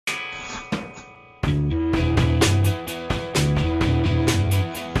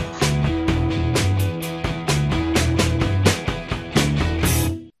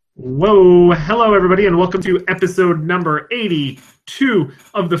Whoa, hello everybody, and welcome to episode number 82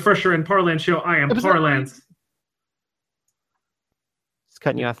 of the Fresher and Parlance show. I am Parlance. Just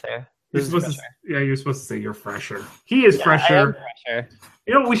cutting you off there. You're supposed to say you're Fresher. He is Fresher. I am Fresher.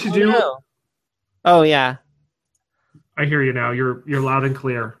 You know what we should do? No. Oh yeah. I hear you now. You're loud and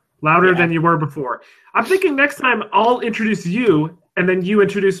clear. Louder than you were before. I'm thinking next time I'll introduce you, and then you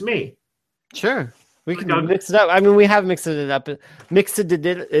introduce me. Sure. We can mix it up. I mean, we have mixed it up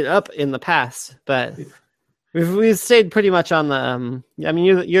in the past, but we've stayed pretty much on the. I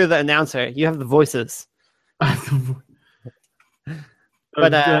mean, you're the announcer. You have the voices. But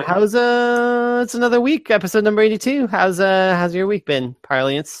how's it's another week, episode number 82. How's your week been,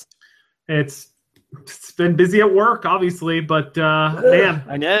 Parlance? It's been busy at work, obviously, but man,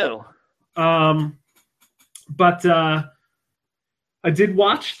 I know. But I did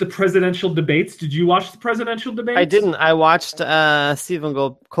watch the presidential debates. Did you watch the presidential debates? I didn't. I watched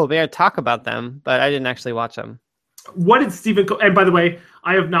Stephen Colbert talk about them, but I didn't actually watch them. What did Stephen? And by the way,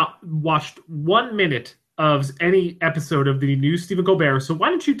 I have not watched 1 minute of any episode of the new Stephen Colbert. So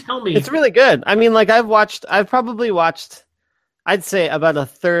why don't you tell me? It's really good. I mean, like I've probably watched, I'd say about a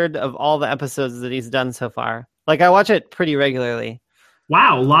third of all the episodes that he's done so far. Like I watch it pretty regularly.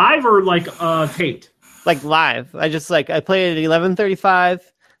 Wow, live or like taped? Like live. I play it at 11:35.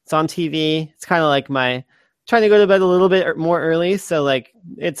 It's on TV. It's kind of like trying to go to bed a little bit more early. So like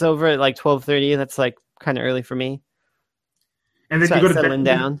it's over at like 12:30. That's like kind of early for me. And then so you go to settling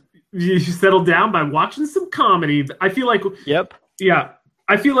bed, down. You settle down by watching some comedy. I feel like. Yep. Yeah.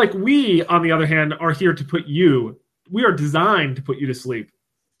 I feel like we, on the other hand, are here to put you. We are designed to put you to sleep.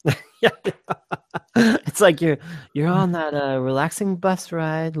 Yeah. It's like you're on that relaxing bus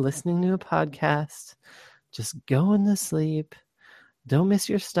ride, listening to a podcast, just going to sleep. Don't miss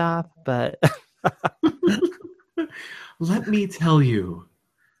your stop, but let me tell you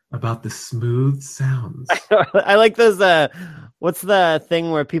about the smooth sounds. I like those. What's the thing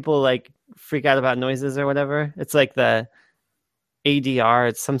where people like freak out about noises or whatever? It's like the ADR.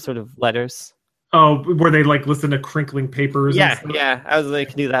 It's some sort of letters. Oh, where they like listen to crinkling papers. Yeah, yeah. I was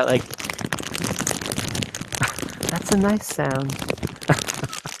like, do that. Like, that's a nice sound.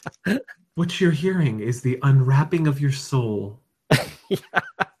 What you're hearing is the unwrapping of your soul.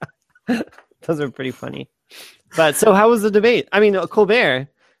 Yeah. Those are pretty funny. But so, how was the debate? I mean, Colbert.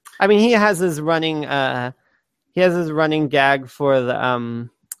 I mean, he has his running. He has his running gag for the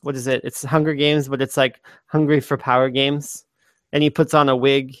what is it? It's Hunger Games, but it's like Hungry for Power Games, and he puts on a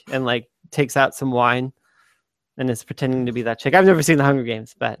wig and like takes out some wine and is pretending to be that chick. I've never seen the Hunger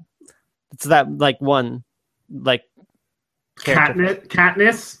Games, but it's that like one like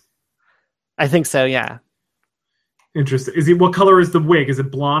Katniss. I think so. Yeah. Interesting. What color is the wig? Is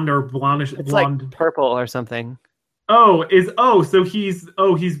it blonde or blondish? It's blonde? like purple or something. So he's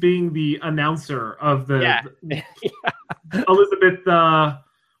being the announcer of the yeah. Elizabeth.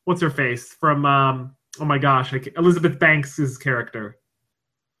 What's her face from? Oh my gosh, Elizabeth Banks' character.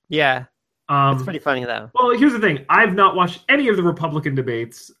 Yeah. It's pretty funny though. Well, here's the thing. I've not watched any of the Republican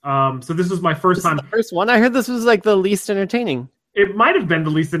debates. So this was my first time. The first one. I heard this was like the least entertaining. It might have been the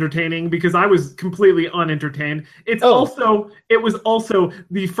least entertaining because I was completely unentertained. It was also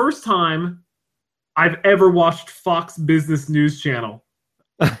the first time I've ever watched Fox Business News Channel.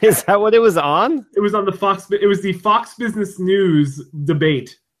 Is that what it was on? It was on the Fox Business News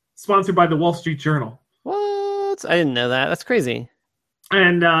debate, sponsored by the Wall Street Journal. What? I didn't know that. That's crazy.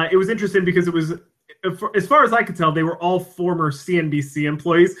 And it was interesting because it was, as far as I could tell, they were all former CNBC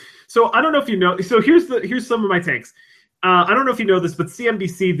employees. So I don't know if you know. So here's some of my takes. I don't know if you know this, but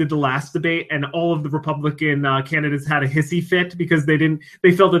CNBC did the last debate, and all of the Republican candidates had a hissy fit because they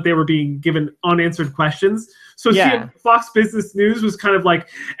felt that they were being given unanswered questions. So Fox Business News was kind of like,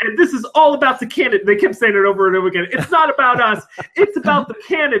 and this is all about the candidate. They kept saying it over and over again. It's not about us. It's about the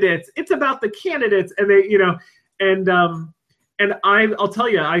candidates. It's about the candidates. And they, and I'll tell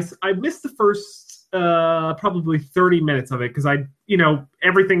you, I missed the first probably 30 minutes of it because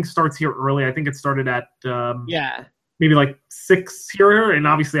everything starts here early. I think it started at maybe like 6 here, and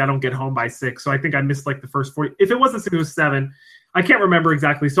obviously I don't get home by 6, so I think I missed like the first 40. If it wasn't 6, it was 7. I can't remember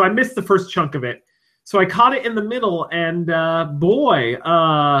exactly, so I missed the first chunk of it. So I caught it in the middle, and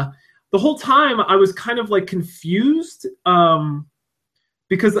the whole time I was kind of like confused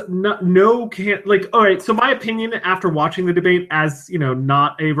because all right. So my opinion after watching the debate, as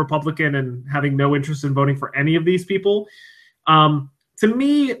not a Republican and having no interest in voting for any of these people, to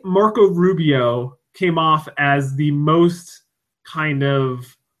me, Marco Rubio came off as the most kind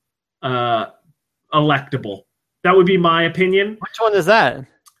of electable. That would be my opinion. Which one is that?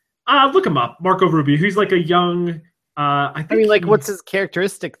 Look him up, Marco Rubio. He's like a young I I think mean, like, what's his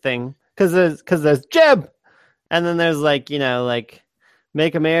characteristic thing? Because there's Jeb, and then there's like, like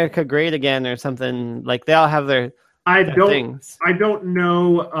Make America Great Again or something. Like they all have their things. I don't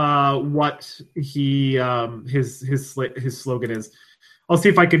know what his slogan is. I'll see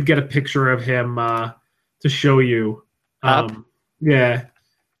if I could get a picture of him to show you. Up. Yeah.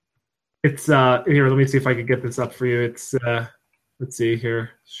 It's here, let me see if I can get this up for you. It's let's see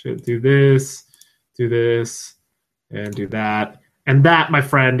here. Should do this, and do that. And that, my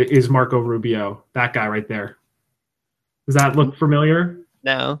friend, is Marco Rubio. That guy right there. Does that look familiar?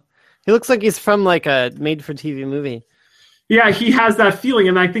 No. He looks like he's from like a made-for-TV movie. Yeah, he has that feeling,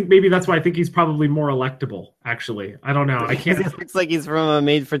 and I think maybe that's why I think he's probably more electable, actually. I don't know. I can't. He looks like he's from a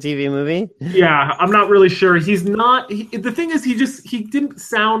made-for-TV movie? Yeah, I'm not really sure. He's not... the thing is, he didn't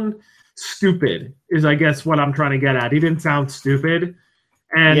sound stupid, is I guess what I'm trying to get at. He didn't sound stupid.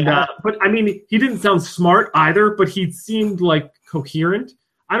 And but I mean, he didn't sound smart either, but he seemed like coherent.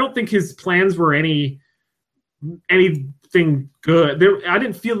 I don't think his plans were anything good. I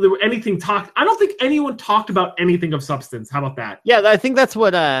didn't feel there were anything talked. I don't think anyone talked about anything of substance. How about that? Yeah, I think that's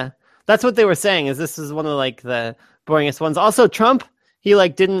what they were saying. Is this is one of like the boringest ones. Also, Trump, he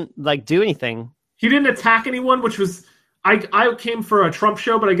like didn't like do anything. He didn't attack anyone, which was I came for a Trump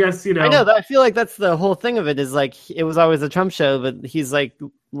show, but I guess I know that I feel like that's the whole thing of it. Is like it was always a Trump show, but he's like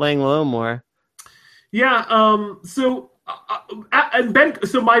laying low more. Yeah. So. And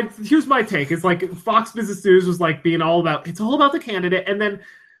here's my take. It's like Fox Business News was like being all about the candidate, and then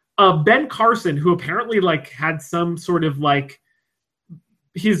Ben Carson, who apparently like had some sort of like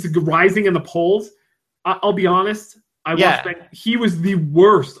he's rising in the polls. I'll be honest. I watched Ben. He was the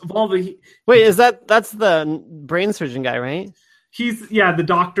worst of all the. Wait, that's the brain surgeon guy, right? He's the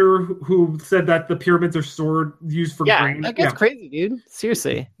doctor who said that the pyramids are used for brain. That gets crazy, dude.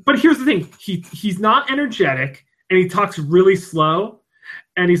 Seriously. But here's the thing: he's not energetic. And he talks really slow,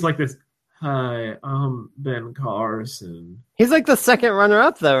 and he's like this. Hi, I'm Ben Carson. He's like the second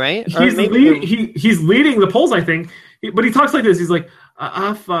runner-up, though, right? He's leading the polls, I think. But he talks like this. He's like,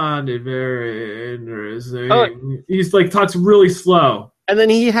 I find it very interesting. Oh. He's like talks really slow. And then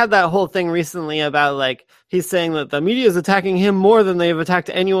he had that whole thing recently about like he's saying that the media is attacking him more than they've attacked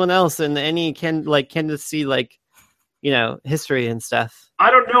anyone else in any candidacy history and stuff. I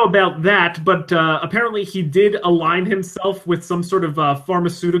don't know about that, but apparently he did align himself with some sort of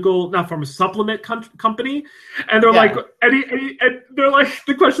supplement company, and they're like, and they're like,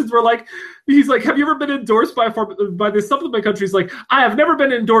 the questions were like, he's like, have you ever been endorsed by this supplement country? He's like, I have never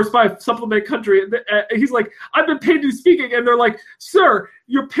been endorsed by a supplement country. He's like, I've been paid to speaking, and they're like, sir,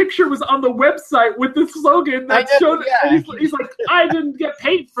 your picture was on the website with the slogan that showed. And he's like, I didn't get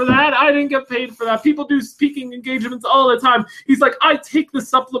paid for that. I didn't get paid for that. People do speaking engagements all the time. He's like, I take the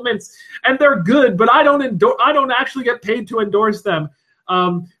supplements and they're good, but I don't actually get paid to endorse them.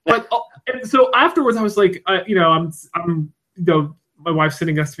 But and so afterwards, I was like, I'm my wife's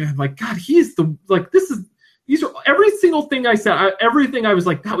sitting next to me. I'm like, God, these are every single thing I said, everything I was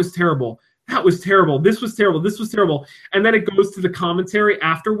like, that was terrible. That was terrible. This was terrible. This was terrible. And then it goes to the commentary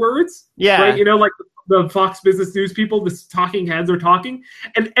afterwards. Yeah. Right? Like the Fox Business News people, the talking heads are talking.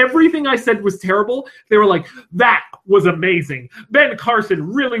 And everything I said was terrible. They were like, that was amazing. Ben Carson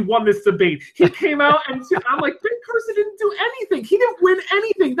really won this debate. He came out and I'm like, Ben Carson didn't do anything. He didn't win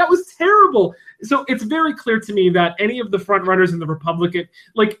anything. That was terrible. So it's very clear to me that any of the front runners in the Republican,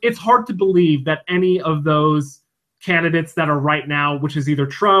 like it's hard to believe that any of those candidates that are right now, which is either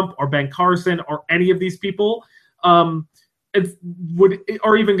Trump or Ben Carson or any of these people, are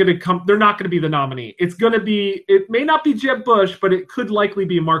even going to come. They're not going to be the nominee. It may not be Jeb Bush, but it could likely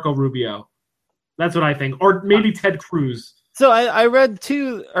be Marco Rubio. That's what I think, or maybe Ted Cruz. So I read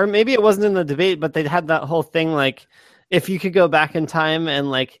too, or maybe it wasn't in the debate, but they had that whole thing like, if you could go back in time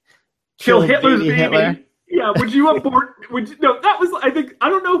and like kill Hitler's baby. Hitler. Yeah, would you abort? That was, I think, I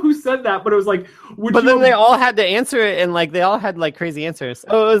don't know who said that, but it was like, they all had to answer it, and like they all had like crazy answers.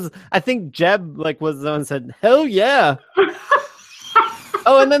 So it was, I think Jeb like was the one who said, hell yeah.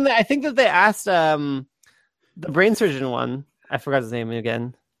 Oh, and then I think that they asked the brain surgeon one. I forgot his name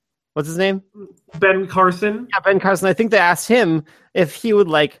again. What's his name? Ben Carson. Yeah, Ben Carson. I think they asked him if he would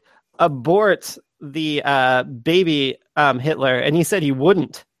like abort the baby Hitler, and he said he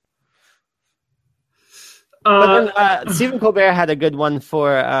wouldn't. But then Stephen Colbert had a good one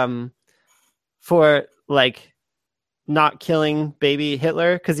for like not killing baby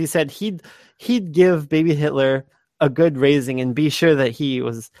Hitler, because he said he'd give baby Hitler a good raising and be sure that he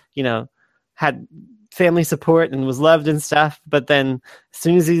was, had family support and was loved and stuff. But then as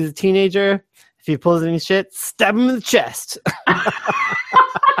soon as he's a teenager, if he pulls any shit, stab him in the chest.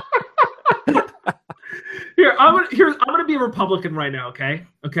 I'm gonna be a Republican right now. Okay.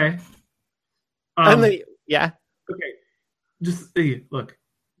 Yeah. Okay. Just look.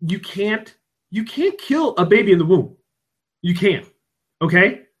 You can't kill a baby in the womb. You can't.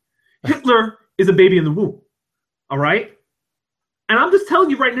 Okay. Hitler is a baby in the womb. All right. And I'm just telling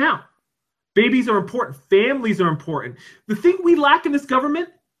you right now, babies are important. Families are important. The thing we lack in this government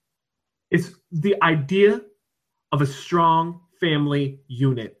is the idea of a strong family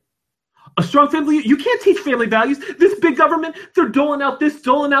unit. A strong family, you can't teach family values. This big government, they're doling out this,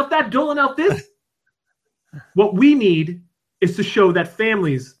 doling out that, doling out this. What we need is to show that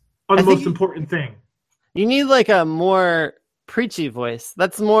families are the most important thing. You need like a more preachy voice.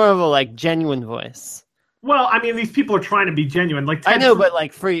 That's more of a like genuine voice. Well, I mean, these people are trying to be genuine. Like I know, but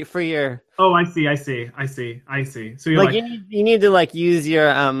like for your. Oh, I see. So you're like you need to like use your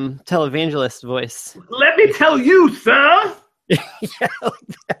televangelist voice. Let me tell you, sir. Yeah,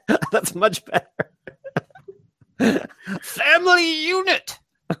 that's much better. Family unit.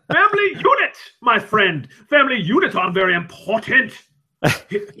 Family unit, my friend. Family unit are very important. Now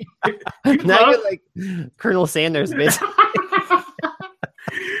you're like Colonel Sanders, basically.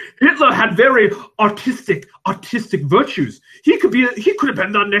 Hitler had very artistic virtues. He could have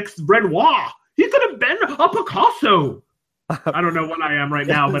been the next Renoir. He could have been a Picasso. I don't know what I am right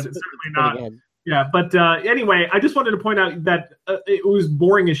now, but it's certainly not. Yeah, but anyway, I just wanted to point out that it was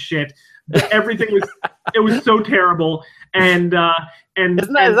boring as shit. Everything was so terrible, and is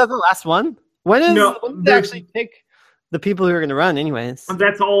that the last one? When do they actually pick the people who are going to run, anyways?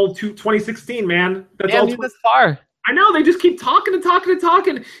 That's all 2016, man. That's all this far. I know, they just keep talking and talking and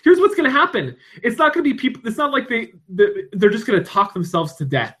talking. Here's what's going to happen. It's not going to be people. It's not like they're just going to talk themselves to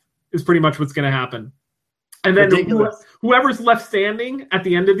death. Is pretty much what's going to happen. And then whoever's left standing at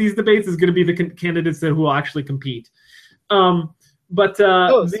the end of these debates is going to be the candidates who will actually compete. I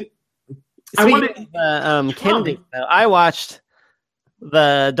wanted candidates. Though, I watched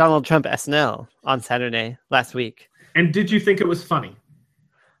the Donald Trump SNL on Saturday last week. And did you think it was funny?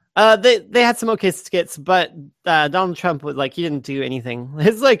 They had some okay skits, but Donald Trump was like he didn't do anything.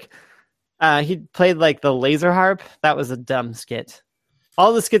 His he played like the laser harp. That was a dumb skit.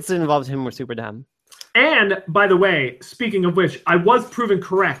 All the skits that involved him were super dumb. And by the way, speaking of which, I was proven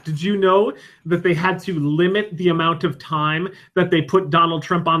correct. Did you know that they had to limit the amount of time that they put Donald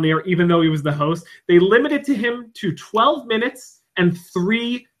Trump on there, even though he was the host? They limited him to 12 minutes and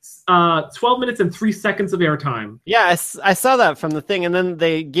 3 seconds of airtime. Yeah, I saw that from the thing, and then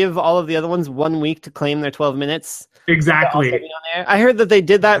they give all of the other ones 1 week to claim their 12 minutes. Exactly. I heard that they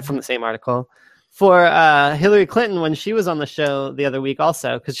did that from the same article for Hillary Clinton when she was on the show the other week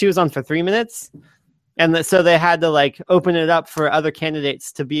also, because she was on for 3 minutes. And so they had to like open it up for other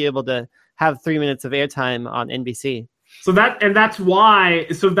candidates to be able to have 3 minutes of airtime on NBC. That's why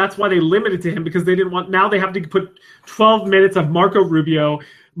they limited to him, because they didn't want. Now they have to put 12 minutes of Marco Rubio,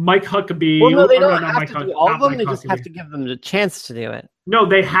 Mike Huckabee. Well, no, they don't have to do all of them. They just have to give them the chance to do it. No,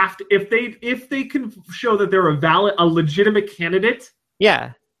 they have to. If they can show that they're a legitimate candidate.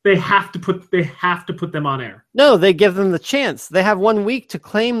 Yeah. They have to put them on air. No, they give them the chance. They have 1 week to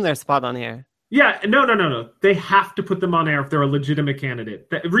claim their spot on air. Yeah, no. They have to put them on air if they're a legitimate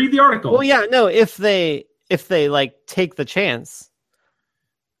candidate. Read the article. Well, yeah, no. If they like take the chance.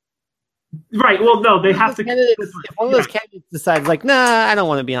 Right. Well, no, they have to. If one of those candidates decides, like, nah, I don't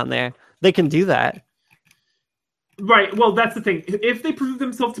want to be on there, they can do that. Right. Well, that's the thing. If they prove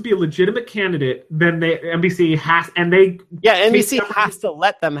themselves to be a legitimate candidate, then NBC has, and they. Yeah, NBC has to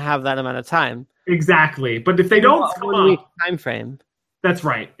let them have that amount of time. Exactly, but if they don't, 1 week time frame. That's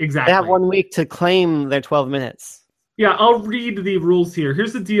right. Exactly. They have 1 week to claim their 12 minutes. Yeah, I'll read the rules here.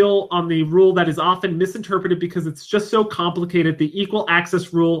 Here's the deal on the rule that is often misinterpreted because it's just so complicated. The equal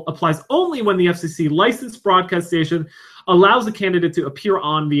access rule applies only when the FCC licensed broadcast station allows a candidate to appear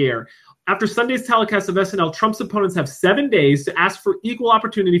on the air. After Sunday's telecast of SNL, Trump's opponents have 7 days to ask for equal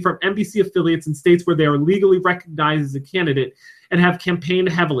opportunity from NBC affiliates in states where they are legally recognized as a candidate and have campaigned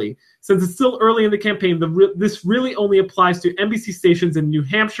heavily. Since it's still early in the campaign, this really only applies to NBC stations in New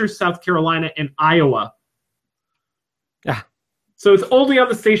Hampshire, South Carolina, and Iowa. Yeah. So it's only on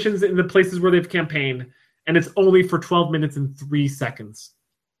the stations in the places where they've campaigned, and it's only for 12 minutes and 3 seconds.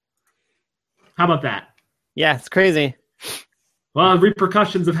 How about that? Yeah, it's crazy. Well,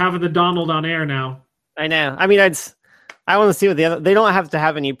 repercussions of having the Donald on air now. I know. I mean, I want to see what they don't have to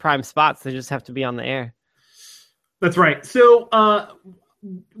have any prime spots. They just have to be on the air. That's right. So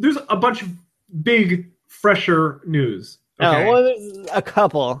there's a bunch of big, fresher news. Okay? Oh, well, there's a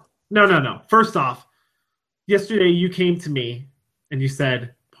couple. No. First off, yesterday you came to me and you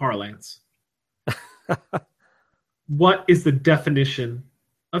said, Parlance. What is the definition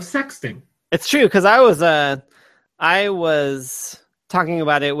of sexting? It's true because I was talking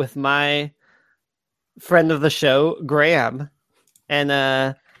about it with my friend of the show, Graham,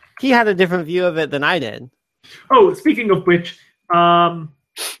 and he had a different view of it than I did. Oh, speaking of which,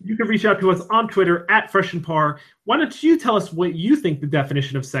 you can reach out to us on Twitter at FreshandPar. Why don't you tell us what you think the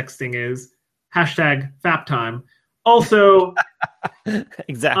definition of sexting is? Hashtag FapTime. Also,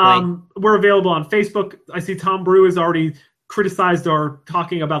 Exactly. we're available on Facebook. I see Tom Brew has already criticized our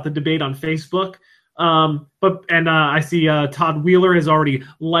talking about the debate on Facebook. I see Todd Wheeler has already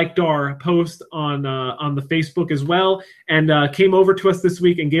liked our post on the Facebook as well, and came over to us this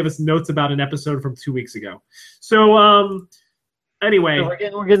week and gave us notes about an episode from 2 weeks ago. So anyway, so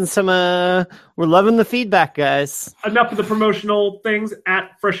we're getting some. We're loving the feedback, guys. Enough of the promotional things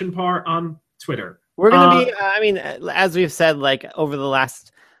at Fresh and Par on Twitter. We're gonna be. I mean, as we've said, like over the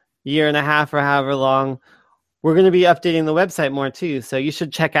last year and a half or however long, we're going to be updating the website more too. So you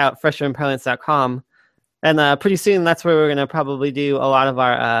should check out fresherandparlance.com. And pretty soon, that's where we're going to probably do a lot of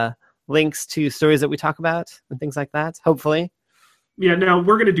our links to stories that we talk about and things like that. Hopefully. Yeah, no,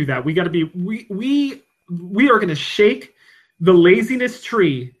 we're going to do that. We got to be. We are going to shake the laziness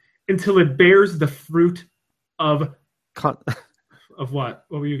tree until it bears the fruit of of what?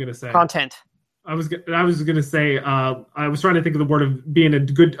 What were you going to say? Content. I was going to say. I was trying to think of the word of being a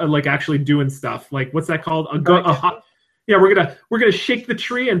good, like actually doing stuff. Like what's that called? Yeah, we're gonna shake the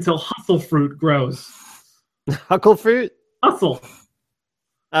tree until hustle fruit grows. Huckle fruit? Hustle.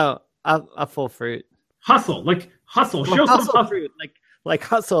 Oh, a full fruit. Hustle, like hustle. Well, show hustle some hustle. fruit, like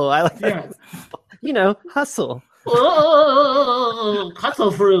hustle. I like that. Yeah. Hustle. Oh,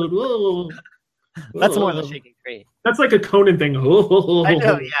 hustle fruit. Oh. That's more than shaking tree. That's like a Conan thing. Oh. I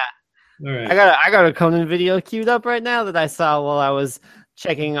know, yeah. All right. I got a Conan video queued up right now that I saw while I was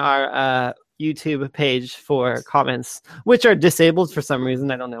checking our YouTube page for comments, which are disabled for some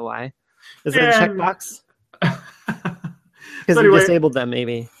reason. I don't know why. Is it a checkbox? Because you disabled them,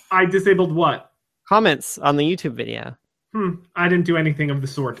 maybe. I disabled what? Comments on the YouTube video. I didn't do anything of the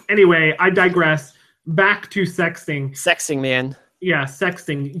sort. Anyway, I digress. Back to sexting. Sexting, man. Yeah,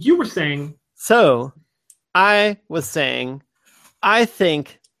 sexting. You were saying. So, I was saying, I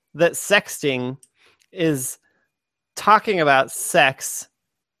think that sexting is talking about sex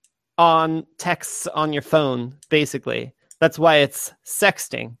on texts on your phone, basically. That's why it's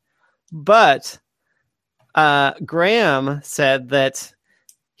sexting. But Graham said that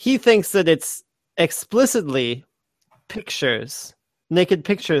he thinks that it's explicitly pictures, naked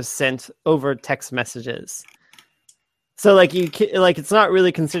pictures sent over text messages. So like it's not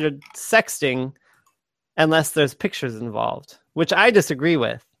really considered sexting unless there's pictures involved, which I disagree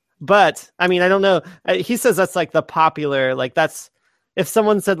with. But I mean, I don't know. He says that's like the popular, like that's if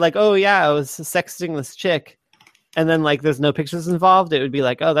someone said like, oh yeah, I was sexting this chick, and then like there's no pictures involved, it would be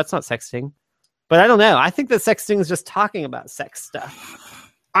like, oh, that's not sexting. But I don't know. I think that sexting is just talking about sex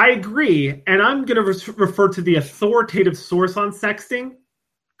stuff. I agree, and I'm going to refer to the authoritative source on sexting,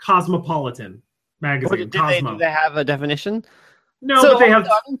 Cosmopolitan magazine. Do they have a definition? No, but they have.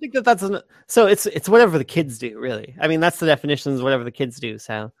 I don't think that's so. It's whatever the kids do, really. I mean, that's the definition is whatever the kids do.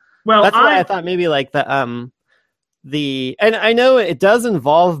 So well, that's why I thought maybe like the and I know it does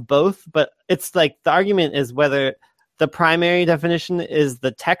involve both, but it's like the argument is whether the primary definition is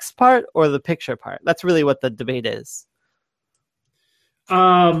the text part or the picture part. That's really what the debate is.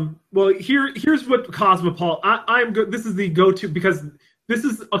 Well, here's what Cosmopolitan. I'm good. This is the go-to because this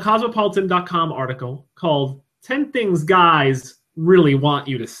is a Cosmopolitan.com article called 10 Things Guys Really Want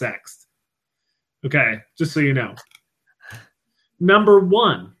You to Sext. Okay, just so you know. Number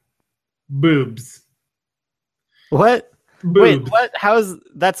 1, boobs. What? Boobs. Wait, what?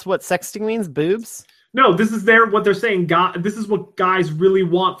 That's what sexting means? Boobs? No, this is what they're saying. This is what guys really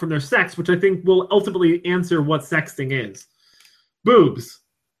want from their sex, which I think will ultimately answer what sexting is. Boobs.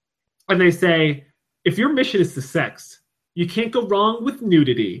 And they say, if your mission is to sext, you can't go wrong with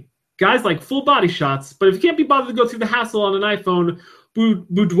nudity. Guys like full body shots, but if you can't be bothered to go through the hassle on an iPhone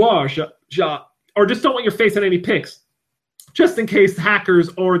boudoir shot, or just don't want your face on any pics, just in case hackers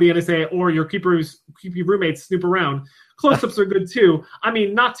or the NSA or your creepy roommates snoop around, close-ups are good too. I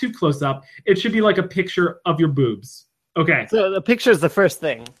mean, not too close up. It should be like a picture of your boobs. Okay. So the picture is the first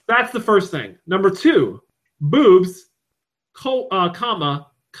thing. That's the first thing. Number 2, boobs, comma,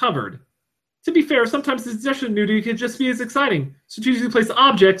 covered. To be fair, sometimes the suggestion of nudity could just be as exciting. Strategically placed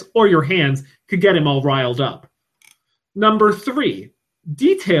objects or your hands could get him all riled up. Number 3,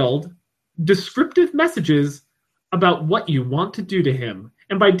 detailed, descriptive messages about what you want to do to him.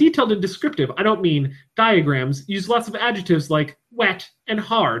 And by detailed and descriptive, I don't mean diagrams. Use lots of adjectives like wet and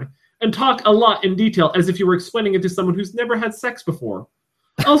hard, and talk a lot in detail as if you were explaining it to someone who's never had sex before.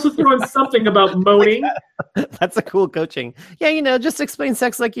 Also throw in something about moaning. That's a cool coaching. Yeah, just explain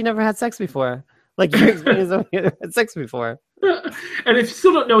sex like you never had sex before. Like you explained something you never had sex before. And if you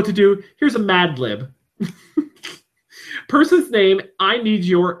still don't know what to do, here's a Mad Lib. Person's name, I need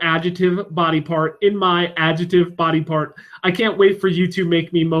your adjective body part in my adjective body part. I can't wait for you to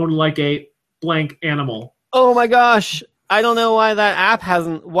make me moan like a blank animal. Oh my gosh. I don't know why that app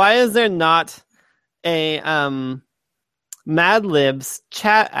hasn't. Why is there not a Mad Libs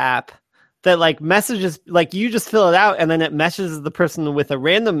chat app that like messages, like you just fill it out and then it messages the person with a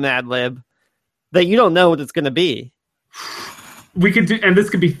random Mad Lib that you don't know what it's going to be? We could do, and this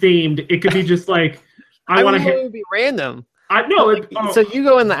could be themed. It could be just like, I want to hit. It would be random. I know. So you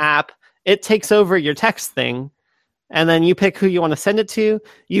go in the app, it takes over your text thing, and then you pick who you want to send it to.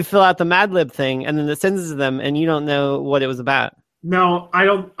 You fill out the Mad Lib thing, and then it sends it to them, and you don't know what it was about. No, I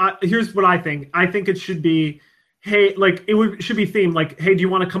don't. Here's what I think. I think it should be, hey, like should be themed. Like, hey, do you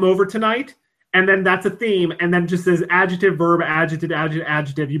want to come over tonight? And then that's a theme, and then just says adjective, verb, adjective, adjective,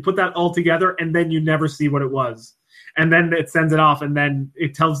 adjective. You put that all together, and then you never see what it was. And then it sends it off, and then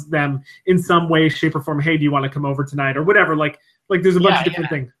it tells them in some way, shape, or form, hey, do you want to come over tonight? Or whatever. Like there's a bunch of different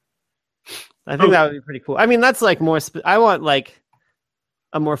things. I think that would be pretty cool. I mean, that's like more... I want like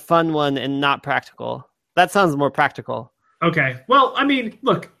a more fun one and not practical. That sounds more practical. Okay. Well, I mean,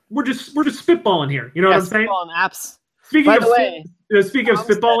 look, we're just spitballing here. You know what I'm saying? Spitballing apps. Speaking of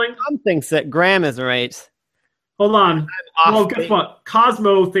spitballing... Tom thinks that Graham is right. Hold on. Well, guess what?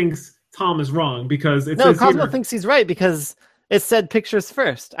 Cosmo thinks Tom is wrong because it says Cosmo thinks he's right because it said pictures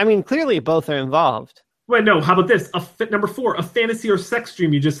first. I mean, clearly both are involved. Wait, no. How about this? Number 4, a fantasy or sex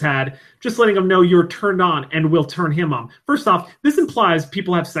dream you just had, just letting them know you're turned on and will turn him on. First off, this implies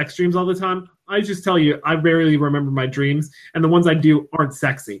people have sex dreams all the time. I just tell you, I rarely remember my dreams, and the ones I do aren't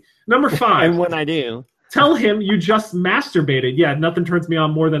sexy. Number 5. And when I do. Tell him you just masturbated. Yeah, nothing turns me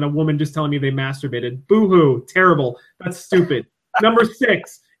on more than a woman just telling me they masturbated. Boo-hoo. Terrible. That's stupid. Number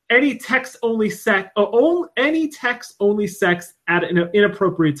 6. Any text-only sex at an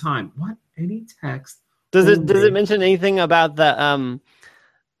inappropriate time. What? Any text? Does it mention anything about the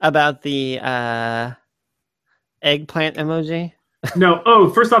eggplant emoji? No. Oh,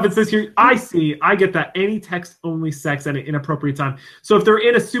 first off, it says here, I get that. Any text-only sex at an inappropriate time. So if they're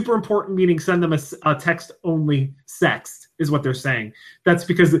in a super important meeting, send them a text-only sext, is what they're saying. That's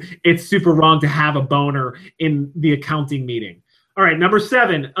because it's super wrong to have a boner in the accounting meeting. All right, number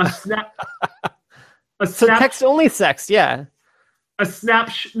 7, So text-only sex, yeah. But a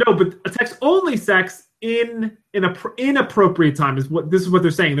text-only sex in an inappropriate time is what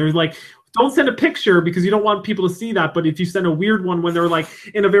they're saying. They're like, don't send a picture because you don't want people to see that. But if you send a weird one when they're like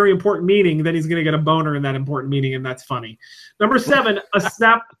in a very important meeting, then he's going to get a boner in that important meeting, and that's funny. Number 7, a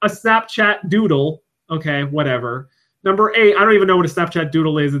Snapchat doodle. Okay, whatever. Number 8, I don't even know what a Snapchat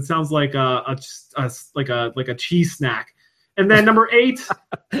doodle is. It sounds like a cheese snack. And then number 8.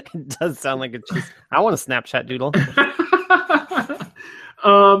 It does sound like a cheese. I want a Snapchat doodle.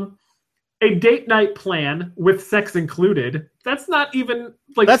 A date night plan with sex included. That's not even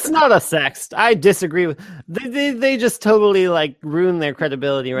like... That's not a sext. I disagree with... They just totally like ruin their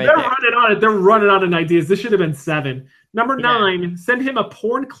credibility right there. Running on it. They're running out of ideas. This should have been 7. Number 9, send him a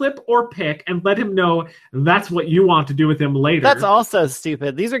porn clip or pic and let him know that's what you want to do with him later. That's also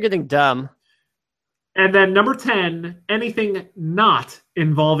stupid. These are getting dumb. And then number 10, anything not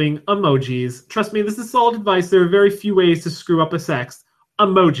involving emojis. Trust me, this is solid advice. There are very few ways to screw up a sext.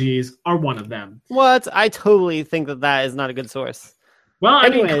 Emojis are one of them. What? I totally think that is not a good source. Well,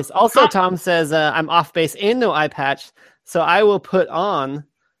 anyways, also Tom says I'm off base and no eye patch, so I will put on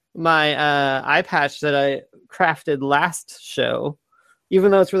my eye patch that I crafted last show,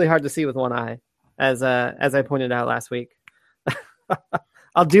 even though it's really hard to see with one eye, as I pointed out last week.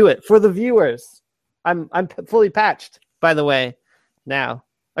 I'll do it for the viewers. I'm fully patched, by the way. Now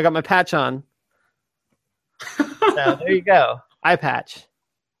I got my patch on. So there you go, eye patch.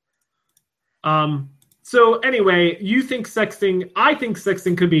 So anyway, you think sexting? I think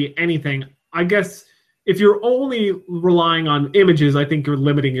sexting could be anything. I guess if you're only relying on images, I think you're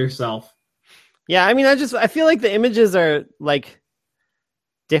limiting yourself. Yeah, I mean, I feel like the images are like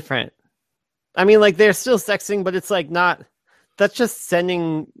different. I mean, like they're still sexting, but it's like not. That's just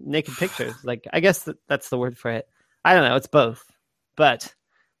sending naked pictures. Like, I guess that's the word for it. I don't know. It's both. But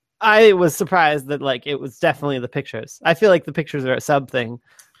I was surprised that like it was definitely the pictures. I feel like the pictures are a sub thing,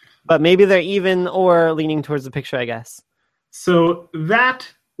 but maybe they're even or leaning towards the picture, I guess. So that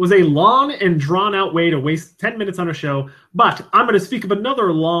was a long and drawn out way to waste 10 minutes on a show. But I'm going to speak of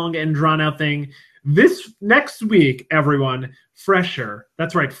another long and drawn out thing. This next week, everyone, Fresher,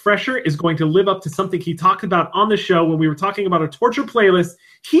 that's right, Fresher is going to live up to something he talked about on the show when we were talking about a torture playlist.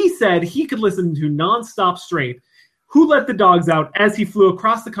 He said he could listen to nonstop straight Who Let the Dogs Out as he flew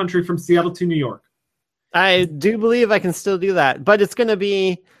across the country from Seattle to New York. I do believe I can still do that, but it's going to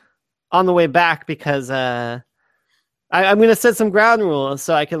be on the way back because I'm going to set some ground rules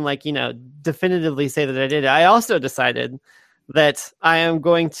so I can, definitively say that I did it. I also decided that I am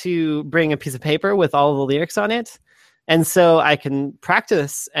going to bring a piece of paper with all the lyrics on it, and so I can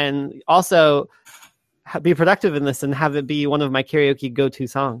practice and also be productive in this and have it be one of my karaoke go-to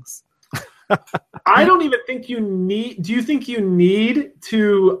songs. I don't even think you need. Do you think you need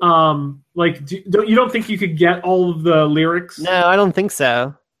to you don't think you could get all of the lyrics? No, I don't think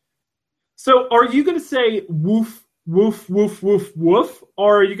so. So, are you going to say woof woof woof woof woof,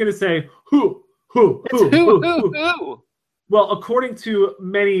 or are you going to say who? Well, according to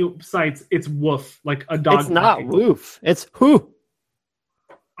many sites, it's woof, like a dog. It's not woof. It's who.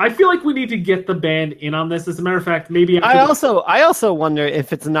 I feel like we need to get the band in on this. As a matter of fact, maybe I also wonder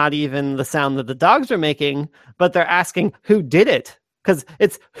if it's not even the sound that the dogs are making, but they're asking who did it, because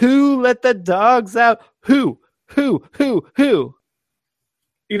it's who let the dogs out. Who. You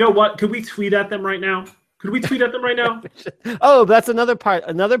know what? Could we tweet at them right now? Oh, that's another part.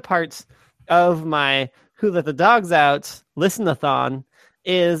 Another part of my Who Let the Dogs Out listen-a-thon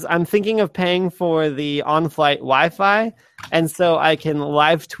is I'm thinking of paying for the on-flight Wi-Fi, and so I can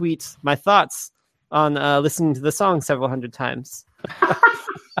live tweet my thoughts on listening to the song several hundred times. I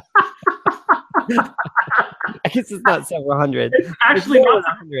guess it's not several hundred. It's actually not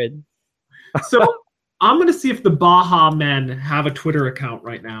 100. So I'm going to see if the Baja Men have a Twitter account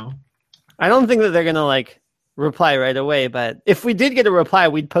right now. I don't think that they're going to reply right away, but if we did get a reply,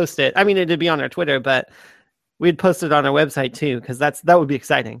 we'd post it. I mean, it'd be on our Twitter, but we'd post it on our website too, because that would be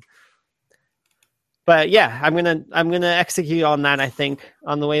exciting. But yeah, I'm gonna execute on that, I think,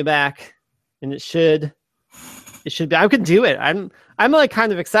 on the way back, and it should be. I could do it. I'm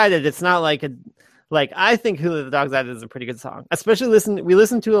kind of excited. It's not I think Who Let the Dogs Out is a pretty good song. Especially we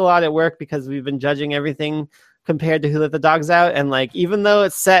listen to a lot at work because we've been judging everything compared to Who Let the Dogs Out, and even though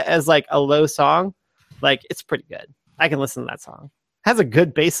it's set as a low song, it's pretty good. I can listen to that song. It has a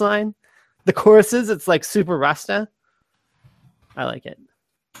good bass line. The choruses, it's super Rasta. I like it.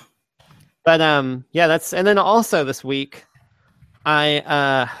 But yeah, and then also this week I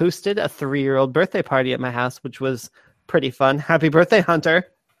hosted a 3-year-old birthday party at my house, which was pretty fun. Happy birthday, Hunter.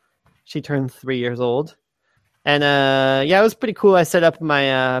 She turned 3 years old. And yeah, it was pretty cool. I set up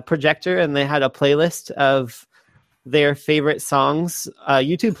my projector, and they had a playlist of their favorite songs,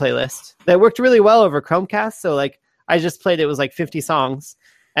 YouTube playlist that worked really well over Chromecast. So I just played, it was 50 songs.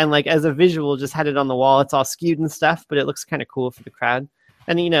 And as a visual, just had it on the wall. It's all skewed and stuff, but it looks kind of cool for the crowd.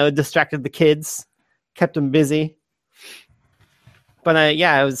 And, it distracted the kids, kept them busy. But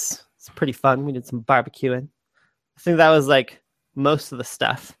yeah, it's pretty fun. We did some barbecuing. I think that was most of the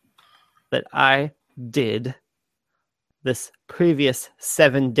stuff that I did this previous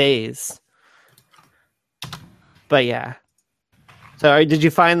 7 days. But yeah. So did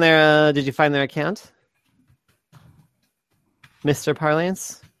you find their account? Mr.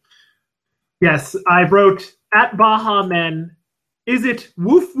 Parlance? Yes, I wrote at Baja Men, is it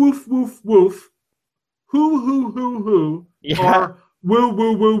woof, woof, woof, woof, who, yeah. Or woo,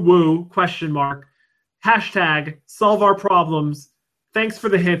 woo, woo, woo, question mark, hashtag solve our problems, thanks for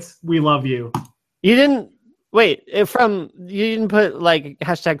the hits, we love you. You didn't, wait, you didn't put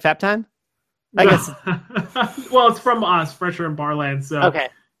hashtag Fap Time? I guess. Well, it's from us, Fresher and Parlance, so. Okay.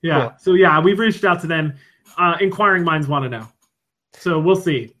 Yeah, cool. So yeah, we've reached out to them. Inquiring minds want to know. So we'll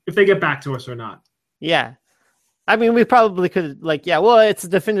see if they get back to us or not. Yeah. I mean, we probably could it's a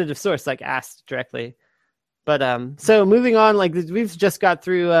definitive source, asked directly. But so moving on, we've just got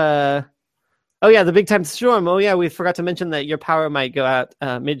through the big time storm. Oh yeah, we forgot to mention that your power might go out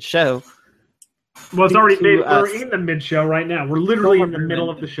mid-show. Well, it's already we're in the mid-show right now. We're literally in the middle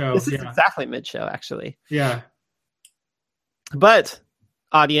of the show. This is exactly mid-show, actually. Yeah. But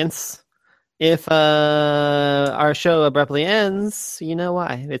audience, if our show abruptly ends, you know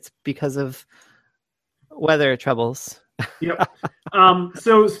why. It's because of weather troubles. Yep.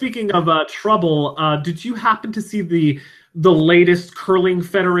 So speaking of trouble, did you happen to see the latest curling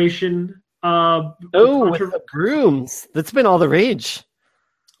federation? With the brooms. That's been all the rage.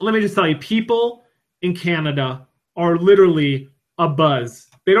 Let me just tell you, people in Canada are literally abuzz.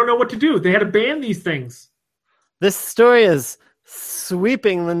 They don't know what to do. They had to ban these things. This story is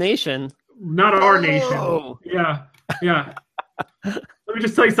sweeping the nation. Not our nation. Yeah. Let me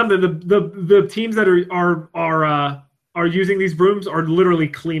just tell you something. The teams that are using these brooms are literally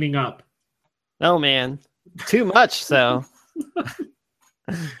cleaning up. Oh man, too much. So,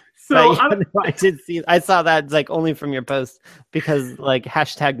 So I did see. I saw that like only from your post because like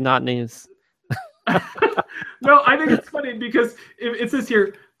hashtag not news. no, I think it's funny because it says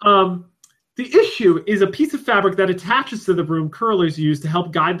here, the issue is a piece of fabric that attaches to the broom curlers use to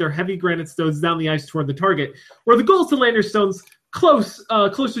help guide their heavy granite stones down the ice toward the target, where the goal is to land your stones closer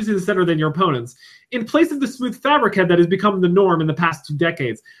to the center than your opponents. In place of the smooth fabric head that has become the norm in the past 2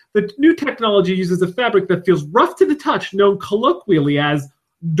 decades, the new technology uses a fabric that feels rough to the touch, known colloquially as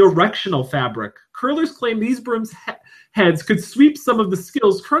directional fabric. Curlers claim these brooms' heads could sweep some of the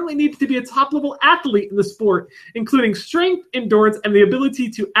skills currently needed to be a top-level athlete in the sport, including strength, endurance, and the ability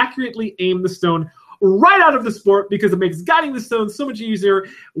to accurately aim the stone right out of the sport because it makes guiding the stone so much easier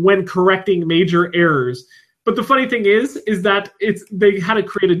when correcting major errors. But the funny thing is that they had to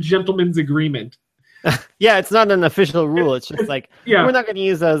create a gentleman's agreement. Yeah, it's not an official rule. It's just like, we're not going to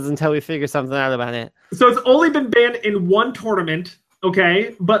use those until we figure something out about it. So it's only been banned in one tournament.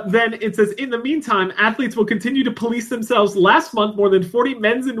 Okay, but then it says, in the meantime, athletes will continue to police themselves. Last month, more than 40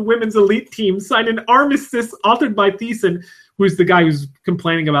 men's and women's elite teams signed an armistice authored by Thiessen, who's the guy who's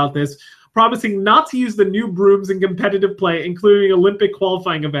complaining about this, promising not to use the new brooms in competitive play, including Olympic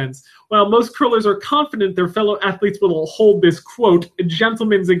qualifying events. While most curlers are confident their fellow athletes will hold this, quote,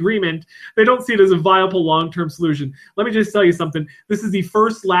 gentleman's agreement, they don't see it as a viable long-term solution. Let me just tell you something. This is the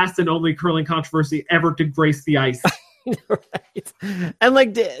first, last, and only curling controversy ever to grace the ice. Right. And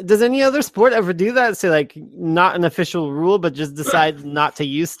like, does any other sport ever do that? Say like not an official rule, but just decide not to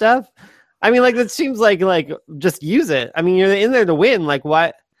use stuff? I mean, like that seems like just use it. I mean, you're in there to win. Like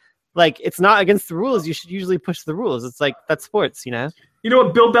why? Like it's not against the rules. You should usually push the rules. It's like that's sports, you know. You know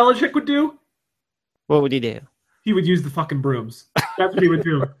what Bill Belichick would do? What would he do? He would use the fucking brooms. That's what he would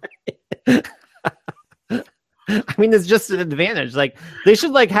do. I mean, it's just an advantage. Like they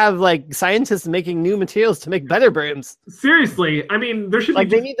should like have like scientists making new materials to make better brooms. Seriously, I mean, there should like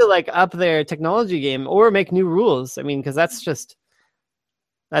they need to like up their technology game or make new rules. I mean, because that's just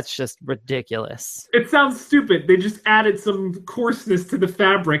ridiculous. It sounds stupid. They just added some coarseness to the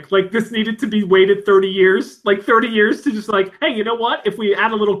fabric. Like this needed to be waited 30 years, like 30 years to just like, hey, you know what? If we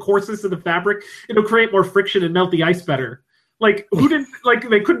add a little coarseness to the fabric, it'll create more friction and melt the ice better. Like who didn't like?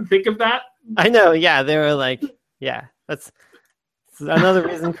 They couldn't think of that. I know. Yeah, they were like. Yeah, that's another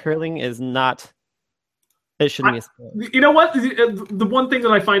reason curling is not. It shouldn't be a sport. You know what? The one thing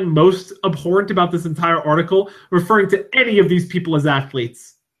that I find most abhorrent about this entire article, referring to any of these people as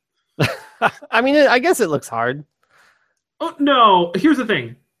athletes. I mean, I guess it looks hard. Oh, no, here's the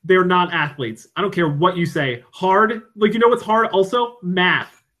thing. They're not athletes. I don't care what you say. Hard, like, you know what's hard also?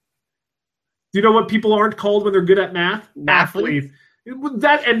 Math. Do you know what people aren't called when they're good at math? Athletes.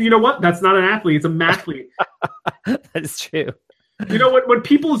 That, and you know what? That's not an athlete. It's a mathlete. That is true. You know what? When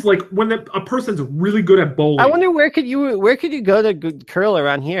people is like when a person's really good at bowling. I wonder where could you go to curl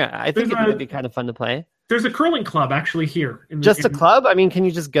around here? I think it would be kind of fun to play. There's a curling club actually here. A club? I mean, can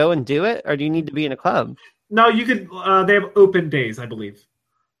you just go and do it, or do you need to be in a club? No, you could. They have open days, I believe.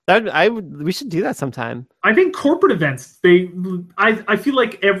 We should do that sometime. I think corporate events. I feel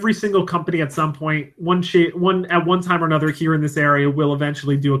like every single company at some point, one at one time or another here in this area, will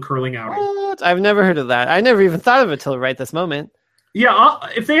eventually do a curling outing. What? I've never heard of that. I never even thought of it till right this moment. Yeah,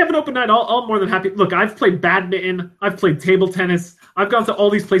 if they have an open night, I'll more than happy. Look, I've played badminton. I've played table tennis. I've gone to all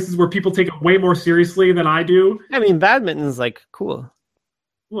these places where people take it way more seriously than I do. I mean, badminton's like cool.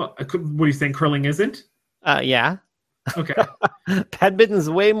 Well, what are you saying? Curling isn't? Yeah. Okay. Badminton's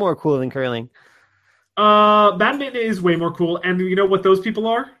way more cool than curling. Badminton is way more cool, and you know what those people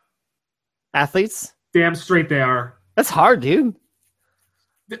are? Athletes? Damn straight they are. That's hard, dude.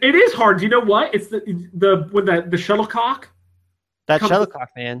 It is hard. Do you know what? It's the shuttlecock. Shuttlecock,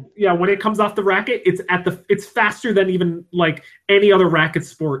 man. Yeah, when it comes off the racket, it's faster than even like any other racket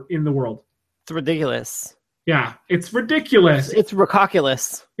sport in the world. It's ridiculous. Yeah, it's ridiculous. It's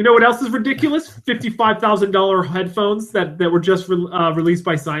ridiculous. You know what else is ridiculous? $55,000 headphones that were just released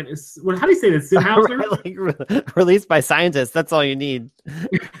by scientists. How do you say this? Released by scientists. That's all you need.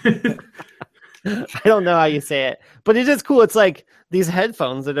 I don't know how you say it, but it is cool. It's like these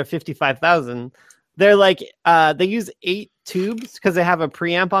headphones that are $55,000. They're like they use 8 tubes because they have a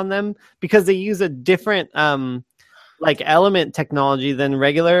preamp on them because they use a different like element technology than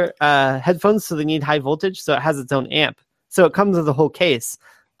regular headphones, so they need high voltage, so it has its own amp. So it comes with a whole case.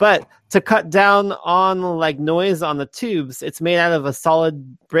 But to cut down on like noise on the tubes, it's made out of a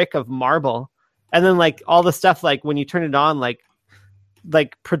solid brick of marble. And then like all the stuff like when you turn it on like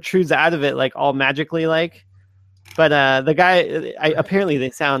protrudes out of it like all magically like. But the guy apparently they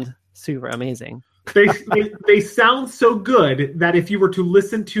sound super amazing. They sound so good that if you were to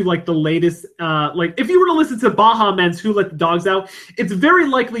listen to like the latest, like if you were to listen to Baha Men's "Who Let the Dogs Out," it's very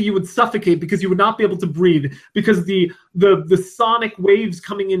likely you would suffocate because you would not be able to breathe because the sonic waves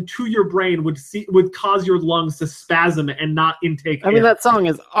coming into your brain would cause your lungs to spasm and not intake air. I mean, that song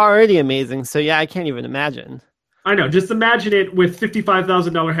is already amazing, so yeah, I can't even imagine. I know. Just imagine it with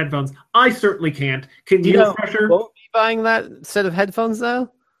 $55,000 headphones. I certainly can't. Can you, Pressure? Won't be buying that set of headphones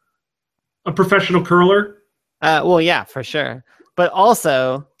though. A professional curler? Well, yeah, for sure. But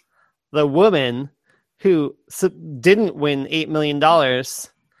also, the woman who didn't win $8 million on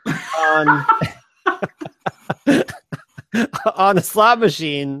on a slot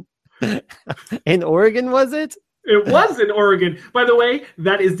machine in Oregon, was it? It was in Oregon. By the way,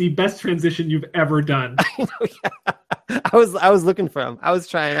 that is the best transition you've ever done. I know, yeah. I was looking for him. I was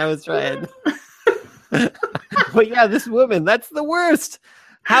trying. But yeah, this woman, that's the worst.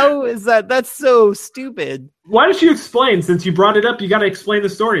 How is that? That's so stupid. Why don't you explain? Since you brought it up, you got to explain the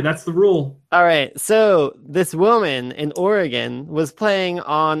story. That's the rule. All right. So this woman in Oregon was playing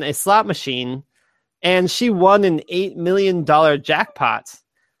on a slot machine, and she won an $8 million jackpot.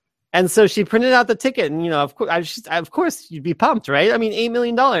 And so she printed out the ticket, and of course, you'd be pumped, right? I mean, $8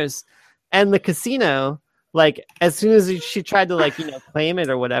 million. And the casino, like, as soon as she tried to claim it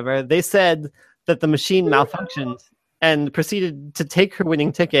or whatever, they said that the machine malfunctioned and proceeded to take her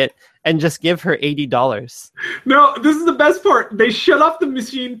winning ticket and just give her $80. No, this is the best part. They shut off the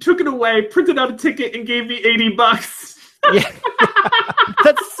machine, took it away, printed out a ticket, and gave me $80. Yeah,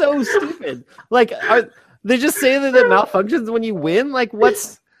 that's so stupid. Like, they just say that it malfunctions when you win. Like,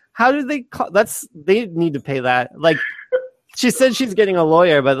 how did they call? They need to pay that. Like, she said she's getting a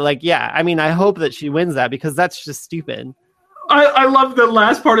lawyer, but I mean, I hope that she wins that because that's just stupid. I love the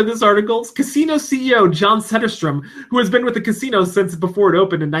last part of this article. Casino CEO John Setterstrom, who has been with the casino since before it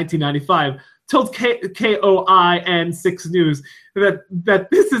opened in 1995, told KOI and 6 News that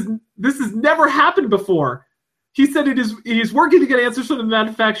this has never happened before. He said he's working to get answers from the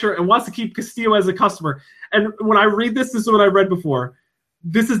manufacturer and wants to keep Castillo as a customer. And when I read this is what I read before.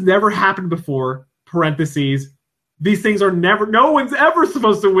 This has never happened before. Parentheses. These things are never. No one's ever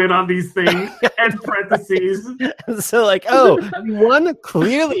supposed to win on these things. End parentheses. So one,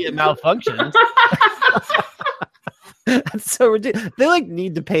 clearly it malfunctioned. That's so ridiculous. They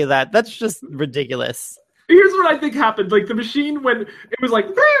need to pay that. That's just ridiculous. Here's what I think happened. Like the machine when it was like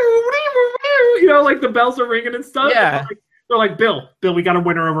the bells are ringing and stuff. Yeah. They're like, Bill, we got a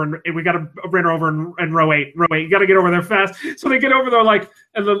winner over in row 8. You got to get over there fast. So they get over there,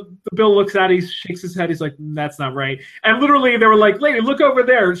 and the Bill looks at it, he shakes his head, he's like, that's not right. And literally they were like, lady, look over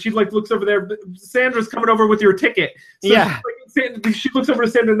there. She looks over there. Sandra's coming over with your ticket. So yeah. She looks over to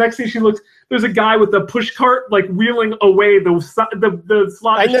Sandra. The next thing she looks, there's a guy with a push cart wheeling away the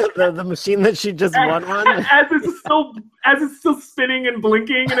slot. I know the machine that she just won on. As it's still spinning and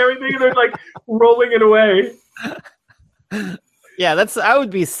blinking and everything, and they're rolling it away. Yeah, I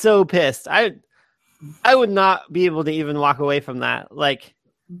would be so pissed. I would not be able to even walk away from that.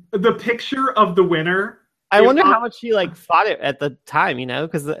 The picture of the winner. I wonder how much she fought it at the time,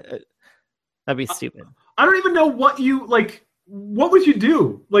 because that'd be stupid. I don't even know what you what would you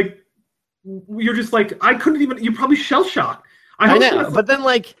do? You're just I couldn't even. You probably shell shocked. I know, but then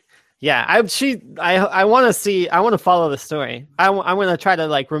yeah, I want to see. I want to follow the story. I'm going to try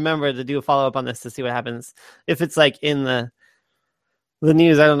to remember to do a follow up on this to see what happens. If it's in the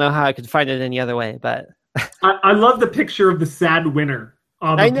news, I don't know how I could find it any other way. But I love the picture of the sad winner.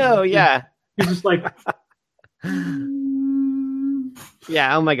 I know. Yeah, he's just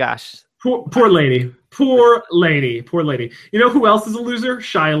yeah. Oh my gosh. Poor lady. You know who else is a loser?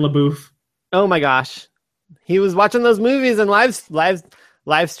 Shia LaBeouf. Oh my gosh, he was watching those movies and live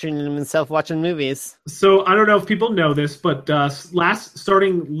streaming himself watching movies. So I don't know if people know this, but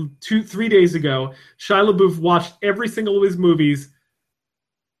starting 3 days ago, Shia LaBeouf watched every single of his movies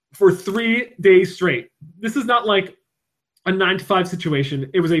for 3 days straight. This is not a 9-to-5 situation.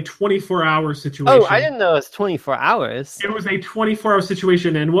 It was a 24-hour situation. Oh, I didn't know it was 24 hours. It was a 24-hour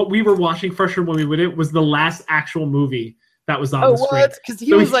situation, and what we were watching freshman when we did it was the last actual movie that was on the screen. Oh, what? Because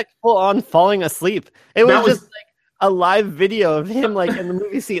he was full on falling asleep. It was just a live video of him in the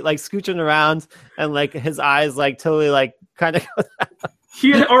movie seat scooching around and his eyes totally kind of. He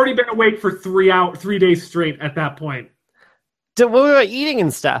had already been awake for 3 days straight at that point. What about eating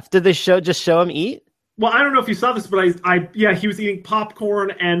and stuff? Did they just show him eat? Well, I don't know if you saw this, but he was eating popcorn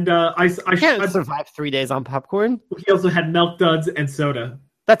and I can't survive 3 days on popcorn. He also had Milk Duds and soda.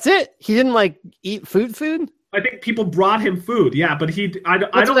 That's it. He didn't eat food. I think people brought him food. Yeah, but I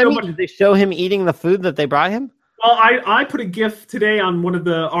don't know. What I mean. Did they show him eating the food that they brought him? Well, I put a GIF today on one of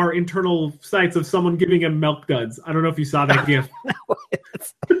our internal sites of someone giving him milk duds. I don't know if you saw that GIF.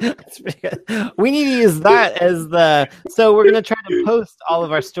 That's pretty good. We need to use that as so we're gonna try to post all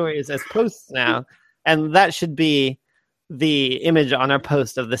of our stories as posts now, and that should be the image on our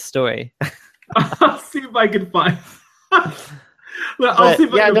post of this story. I'll see if I can find. I'll see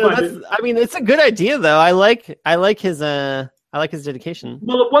if I can find it. I mean, it's a good idea though. I like his dedication.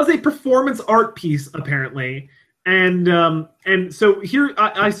 Well, it was a performance art piece apparently, and so here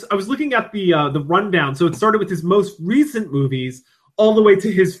I was looking at the rundown. So it started with his most recent movies all the way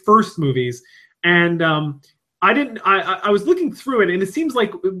to his first movies, and I was looking through it, and it seems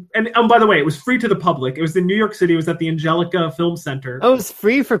like, and by the way, it was free to the public. It was in New York City. It was at the Angelica Film Center. Oh, it was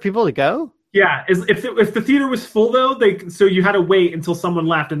free for people to go? Yeah. If the theater was full though, so you had to wait until someone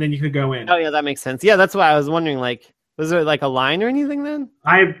left, and then you could go in. Oh yeah, that makes sense. Yeah, that's why I was wondering. Like, was there like a line or anything then?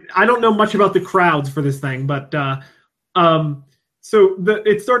 I don't know much about the crowds for this thing, but so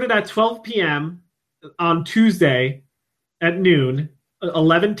it started at 12 p.m. on Tuesday at noon,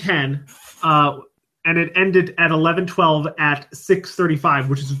 11:10. And it ended at 11:12 at 6:35,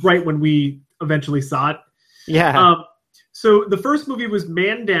 which is right when we eventually saw it. Yeah. So the first movie was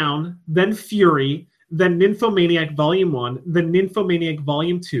Man Down, then Fury, then Nymphomaniac Volume 1, then Nymphomaniac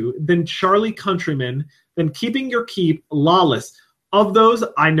Volume 2, then Charlie Countryman, then Keeping Your Keep, Lawless. Of those,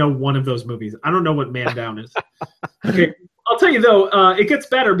 I know one of those movies. I don't know what Man Down is. Okay, I'll tell you though, it gets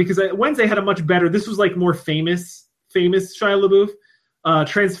better because Wednesday had a much better. This was like more famous Shia LaBeouf.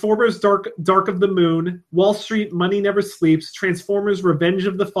 Transformers Dark of the Moon, Wall Street Money Never Sleeps, Transformers Revenge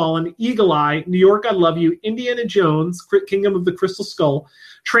of the Fallen, Eagle Eye, New York I Love You, Indiana Jones, Kingdom of the Crystal Skull,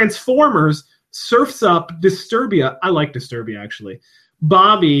 Transformers, Surf's Up, Disturbia. I like Disturbia actually.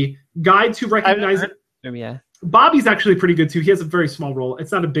 Bobby, Guide to Recognizing. Yeah. Bobby's actually pretty good too. He has a very small role.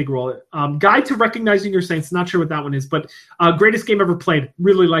 It's not a big role. Guide to Recognizing Your Saints. Not sure what that one is, but Greatest Game Ever Played.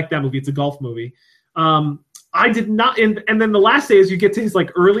 Really like that movie. It's a golf movie. I did not, and then the last day is you get to his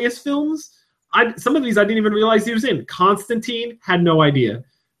like earliest films. Some of these I didn't even realize he was in. Constantine, had no idea.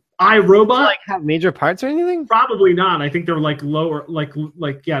 I, Robot, like have major parts or anything? Probably not. I think they're like lower, like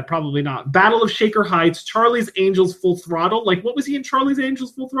yeah, probably not. Battle of Shaker Heights, Charlie's Angels Full Throttle. Like what was he in Charlie's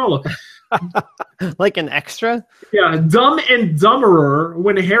Angels Full Throttle? Like an extra? Yeah, Dumb and Dumberer,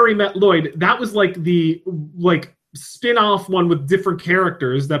 When Harry Met Lloyd. That was like the spin-off one with different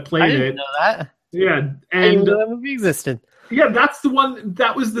characters that played it. I didn't know that. Yeah, and I didn't know that movie existed. Yeah, that's the one.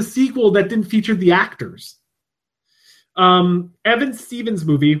 That was the sequel that didn't feature the actors. Evan Stevens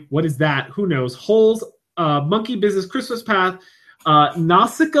movie. What is that? Who knows? Holes, Monkey Business, Christmas Path,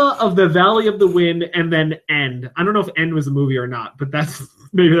 Nausicaa of the Valley of the Wind, and then End. I don't know if End was a movie or not, but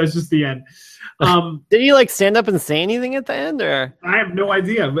maybe that's just the end. Did he like stand up and say anything at the end, or? I have no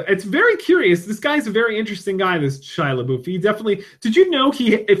idea, but it's very curious. This guy's a very interesting guy, this Shia LaBeouf. He definitely. Did you know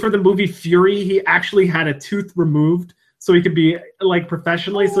for the movie Fury, he actually had a tooth removed so he could be like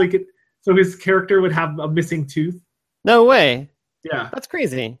professionally, so his character would have a missing tooth. No way. Yeah, that's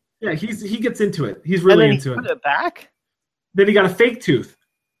crazy. Yeah, he gets into it. He's really into it. Put it back. Then he got a fake tooth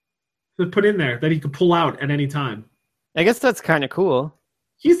to put in there that he could pull out at any time. I guess that's kind of cool.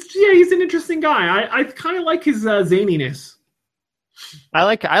 He's an interesting guy. I kind of like his zaniness. I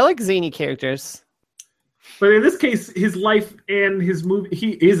like zany characters. But in this case, his life and his movie,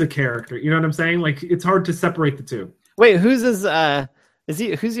 he is a character. You know what I'm saying? Like it's hard to separate the two. Wait, who's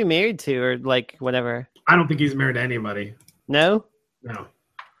he married to or like whatever? I don't think he's married to anybody. No? No.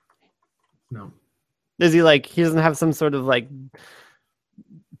 Is he like he doesn't have some sort of like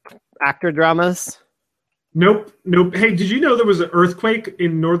actor dramas? Nope. Hey, did you know there was an earthquake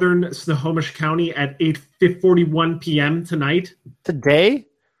in northern Snohomish County at 8:41 p.m. tonight? Today?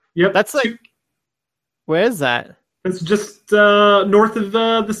 Yep. That's like, where is that? It's just north of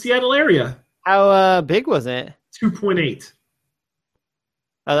the Seattle area. How big was it? 2.8.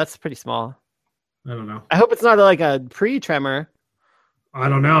 Oh, that's pretty small. I don't know. I hope it's not like a pre-tremor. I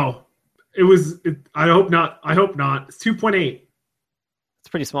don't know. I hope not. It's 2.8. It's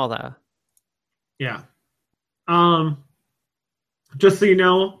pretty small though. Yeah. Just so you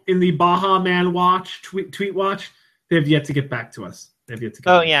know, in the Baja Man Watch tweet watch, they have yet to get back to us.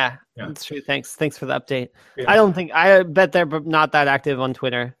 Yeah, that's true. Thanks for the update. Yeah. I bet they're not that active on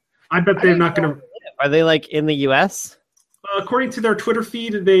Twitter. I bet they're not going to. Are they like in the U.S.? According to their Twitter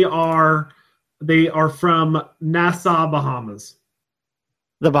feed, they are from Nassau, Bahamas.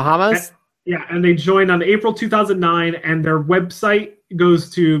 The Bahamas? And they joined on April 2009, and their website goes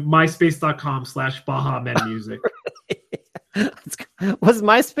to myspace.com/BahaMenMusic. Was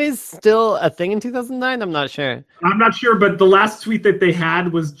MySpace still a thing in 2009? I'm not sure. I'm not sure, but the last tweet that they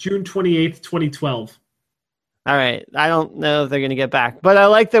had was June 28th, 2012. All right. I don't know if they're going to get back, but I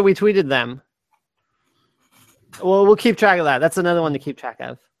like that we tweeted them. Well, we'll keep track of that. That's another one to keep track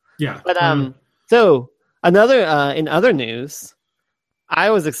of. Yeah. But so another in other news, I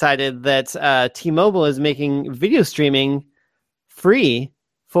was excited that T-Mobile is making video streaming free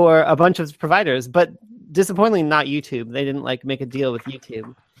for a bunch of providers, but disappointingly not YouTube. They didn't like make a deal with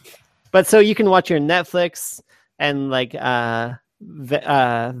YouTube. But so you can watch your Netflix and like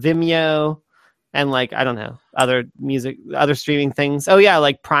Vimeo and like I don't know, other streaming things. Oh yeah,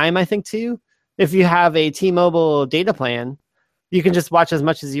 like Prime I think too. If you have a T-Mobile data plan, you can just watch as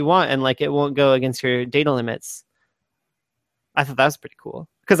much as you want and like it won't go against your data limits. I thought that was pretty cool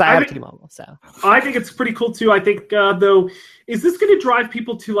because I have T-Mobile. So I think it's pretty cool too. I think though, is this going to drive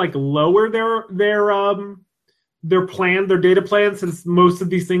people to like lower their data plan, since most of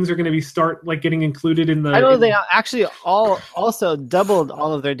these things are going to be start like getting included in the. I know they actually all also doubled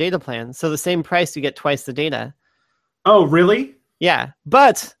all of their data plans, so the same price you get twice the data. Oh, really? Yeah,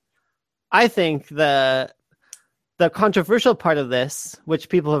 but I think the controversial part of this, which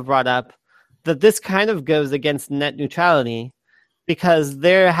people have brought up, that this kind of goes against net neutrality because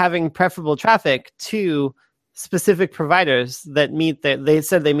they're having preferable traffic to specific providers that they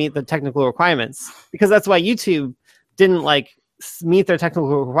said they meet the technical requirements, because that's why YouTube didn't like meet their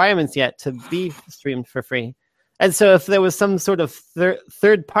technical requirements yet to be streamed for free. And so if there was some sort of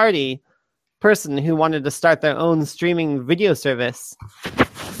third party person who wanted to start their own streaming video service,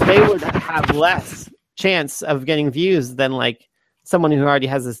 they would have less chance of getting views than like someone who already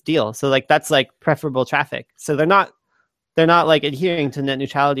has this deal. So like that's like preferable traffic. So they're not like adhering to net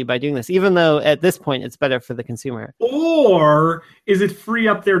neutrality by doing this, even though at this point it's better for the consumer. Or is it free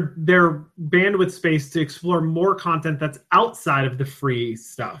up their bandwidth space to explore more content that's outside of the free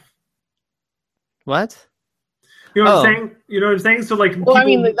stuff? What? You know what I'm saying? You know what I'm saying? So like, well, I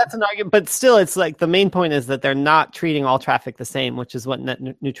mean, that's an argument, but still, it's like the main point is that they're not treating all traffic the same, which is what net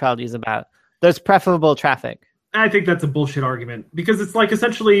neutrality is about. There's preferable traffic. I think that's a bullshit argument because it's like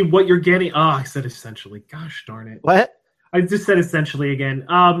essentially what you're getting. Oh, I said essentially. Gosh darn it. What? I just said essentially again.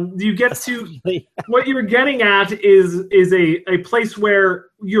 You get to what you're getting at is a place where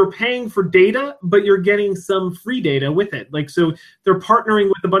you're paying for data, but you're getting some free data with it. Like, so they're partnering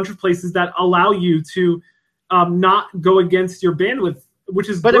with a bunch of places that allow you to not go against your bandwidth, which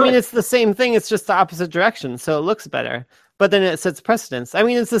is But good. I mean, it's the same thing. It's just the opposite direction. So it looks better, but then it sets precedence. I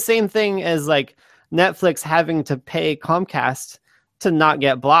mean, it's the same thing as like Netflix having to pay Comcast to not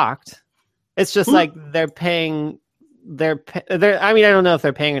get blocked. It's just like they're paying. I mean, I don't know if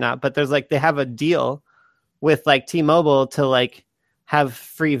they're paying or not, but there's like they have a deal with like T-Mobile to like have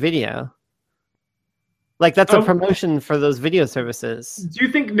free video. Like that's a promotion for those video services. Do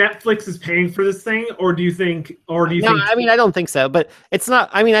you think Netflix is paying for this thing, or do you think? No, I mean, I don't think so. But it's not.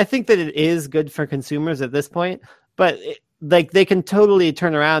 I mean, I think that it is good for consumers at this point. But like they can totally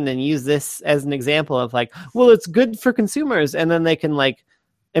turn around and use this as an example of like, well, it's good for consumers, and then they can like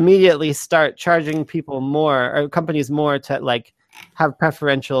immediately start charging people more or companies more to like have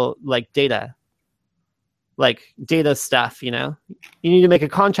preferential like data stuff. You know, you need to make a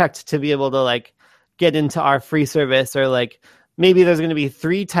contract to be able to like get into our free service, or like maybe there's going to be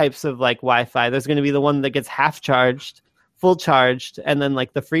 3 types of like Wi-Fi. There's going to be the one that gets half charged, full charged, and then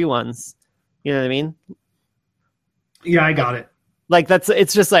like the free ones. You know what I mean? Yeah, I got it. Like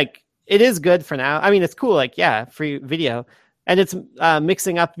it's just like it is good for now. I mean, it's cool. Like, yeah, free video. And it's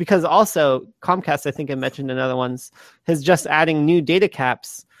mixing up because also Comcast, I think I mentioned in other ones, is just adding new data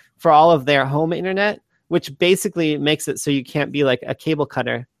caps for all of their home internet, which basically makes it so you can't be like a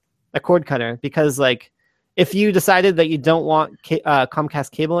cord cutter. Because like if you decided that you don't want Comcast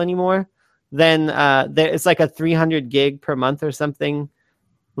cable anymore, then it's like a 300 gig per month or something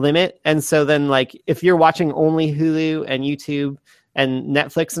limit. And so then like if you're watching only Hulu and YouTube and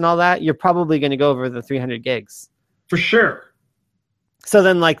Netflix and all that, you're probably going to go over the 300 gigs. For sure. So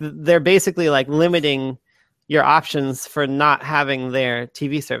then like they're basically like limiting your options for not having their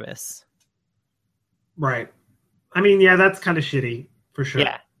TV service. Right. I mean, yeah, that's kind of shitty for sure.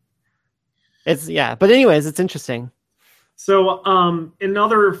 Yeah. But anyways, it's interesting. So in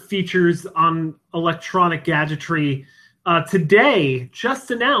other features on electronic gadgetry, today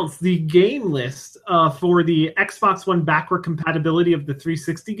just announced the game list for the Xbox One backward compatibility of the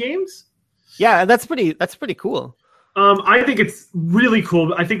 360 games. Yeah, that's pretty cool. I think it's really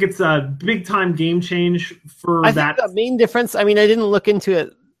cool. I think it's a big time game change for that. I think the main difference, I mean, I didn't look into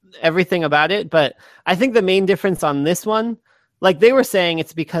it, everything about it, but I think the main difference on this one, like they were saying,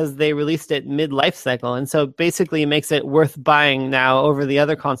 it's because they released it mid-life cycle. And so basically it makes it worth buying now over the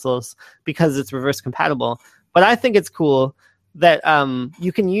other consoles because it's reverse compatible. But I think it's cool that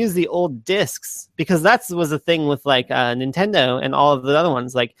you can use the old discs, because that was a thing with like Nintendo and all of the other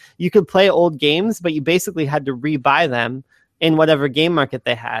ones. Like you could play old games, but you basically had to rebuy them in whatever game market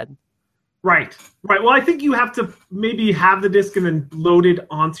they had. Right. Well, I think you have to maybe have the disc and then load it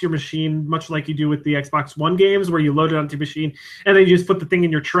onto your machine, much like you do with the Xbox One games, where you load it onto your machine and then you just put the thing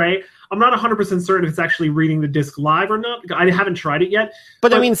in your tray. I'm not 100% certain if it's actually reading the disc live or not. I haven't tried it yet.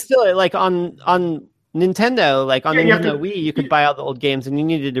 But I mean, still, like on Nintendo, like on Nintendo Wii, you could buy all the old games and you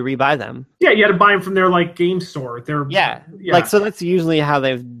needed to rebuy them. Yeah, you had to buy them from their like game store. Like, so that's usually how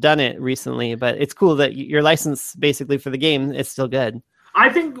they've done it recently. But it's cool that your license basically for the game is still good. I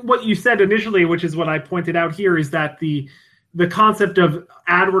think what you said initially, which is what I pointed out here, is that the concept of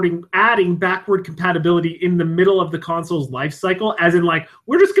adding backward compatibility in the middle of the console's life cycle, as in like,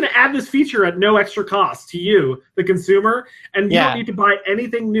 we're just going to add this feature at no extra cost to you, the consumer, and you don't need to buy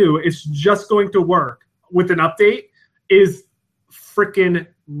anything new. It's just going to work with an update, is freaking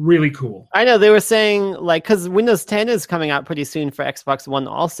really cool. I know they were saying like, because Windows 10 is coming out pretty soon for Xbox One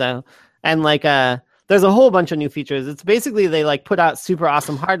also, and like there's a whole bunch of new features. It's basically they like put out super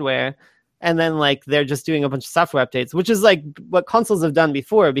awesome hardware, and then like they're just doing a bunch of software updates, which is like what consoles have done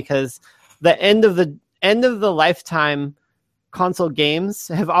before, because the end of the lifetime console games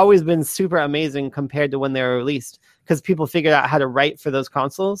have always been super amazing compared to when they were released, because people figured out how to write for those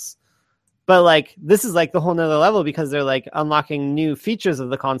consoles. But like this is like the whole nother level, because they're like unlocking new features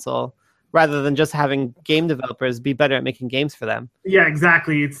of the console rather than just having game developers be better at making games for them. Yeah,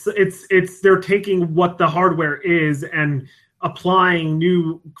 exactly. It's they're taking what the hardware is and applying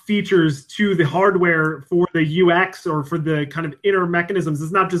new features to the hardware for the UX or for the kind of inner mechanisms.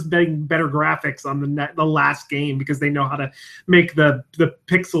 It's not just getting better graphics on the last game because they know how to make the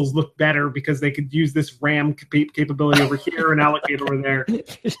pixels look better because they could use this RAM capability over here and allocate over there.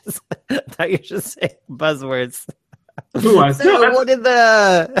 I thought you were just saying buzzwords. Who was? So what did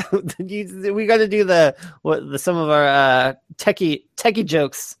we got to do some of our techie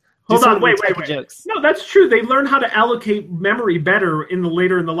jokes. Hold on, wait. Jokes. No, that's true. They learn how to allocate memory better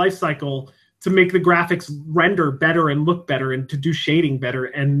later in the life cycle to make the graphics render better and look better and to do shading better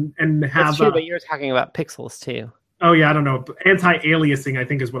and have. That's true, but you're talking about pixels too. Oh yeah, I don't know. Anti-aliasing, I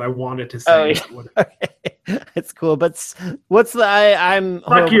think, is what I wanted to say. Oh, yeah. Okay. It's cool, but what's the I'm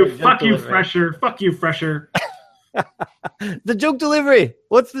fuck you, Fresher. Fuck you, Fresher. The joke delivery.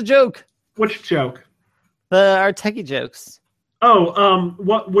 What's the joke? Which joke? Our techie jokes. Oh,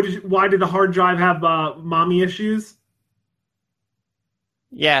 why did the hard drive have mommy issues?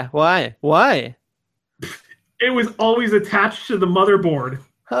 Yeah, why? It was always attached to the motherboard.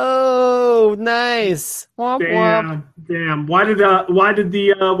 Oh, nice. Damn. Why did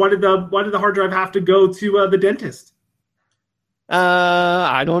the hard drive have to go to the dentist?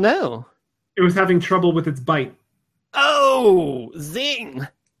 I don't know. It was having trouble with its bite. Oh, zing.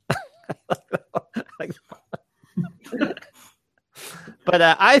 But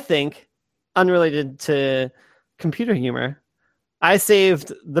I think, unrelated to computer humor, I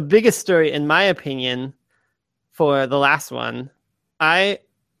saved the biggest story, in my opinion, for the last one. I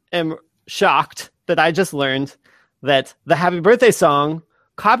am shocked that I just learned that the Happy Birthday song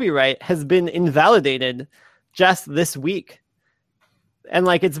copyright has been invalidated just this week. And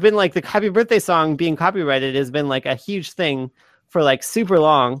like it's been like the Happy Birthday song being copyrighted has been like a huge thing for like super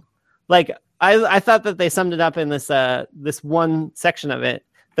long. Like I thought that they summed it up in this one section of it.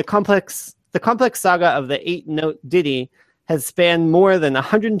 The complex saga of the 8-note ditty has spanned more than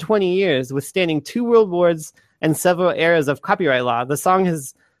 120 years, withstanding 2 world wars and several eras of copyright law. The song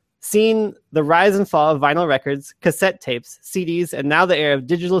has seen the rise and fall of vinyl records, cassette tapes, CDs, and now the era of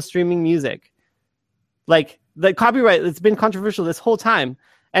digital streaming music. Like the copyright, it's been controversial this whole time.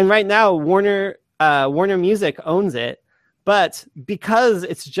 And right now, Warner Music owns it. But because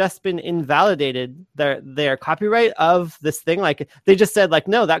it's just been invalidated, their copyright of this thing, like they just said, like,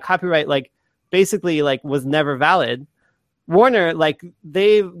 no, that copyright, like, basically, like, was never valid. Warner, like,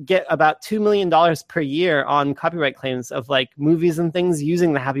 they get about $2 million per year on copyright claims of like movies and things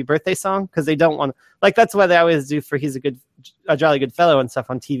using the Happy Birthday song, because they don't want, like, that's why they always do for He's a Jolly Good Fellow and stuff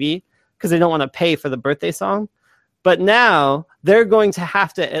on TV, because they don't want to pay for the birthday song. But now they're going to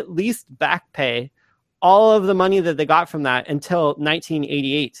have to at least back pay all of the money that they got from that until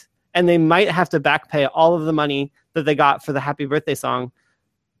 1988. And they might have to back pay all of the money that they got for the Happy Birthday song,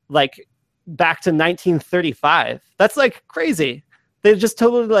 like, back to 1935. That's like crazy. They've just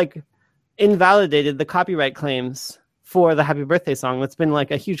totally like invalidated the copyright claims for the Happy Birthday song. That's been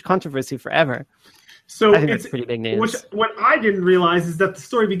like a huge controversy forever. So I think that's pretty big news. What I didn't realize is that the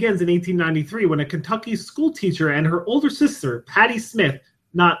story begins in 1893 when a Kentucky school teacher and her older sister, Patty Smith,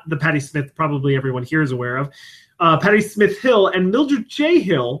 not the Patti Smith probably everyone here is aware of. Patti Smith Hill and Mildred J.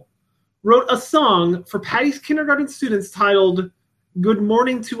 Hill wrote a song for Patti's kindergarten students titled "Good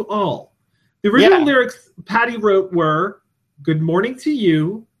Morning to All." The original lyrics Patti wrote were "Good morning to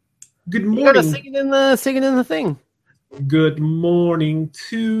you, good morning." You gotta sing it in the thing. Good morning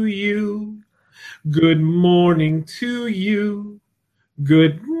to you, good morning to you,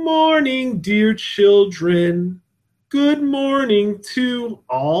 good morning, dear children. Good morning to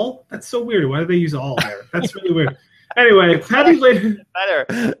all. That's so weird. Why do they use all there? That's really weird. Anyway, Patti later.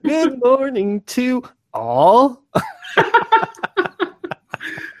 Better. Good morning to all.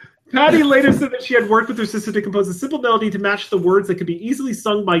 Patti later said that she had worked with her sister to compose a simple melody to match the words that could be easily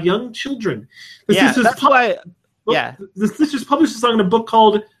sung by young children. The sisters published a song in a book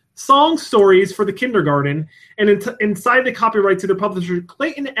called Song Stories for the Kindergarten, and inside the copyright to their publisher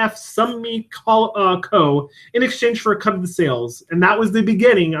Clayton F. Summy Co. in exchange for a cut of the sales. And that was the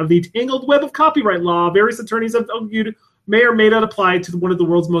beginning of the tangled web of copyright law various attorneys have argued may or may not apply to one of the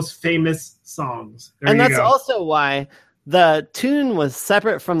world's most famous songs. And that's also why the tune was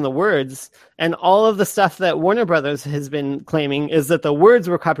separate from the words, and all of the stuff that Warner Brothers has been claiming is that the words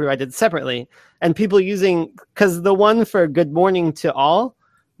were copyrighted separately. And people because the one for Good Morning to All,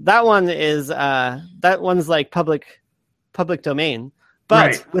 that one's like public domain.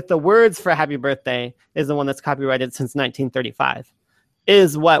 But with the words for Happy Birthday is the one that's copyrighted since 1935,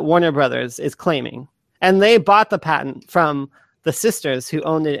 is what Warner Brothers is claiming. And they bought the patent from the sisters who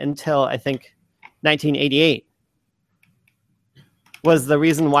owned it until, I think, 1988 was the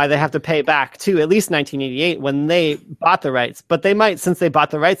reason why they have to pay back to at least 1988 when they bought the rights. But since they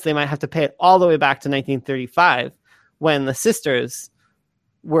bought the rights, they might have to pay it all the way back to 1935 when the sisters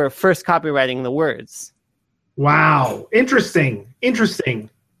were first copywriting the words. Wow. Interesting.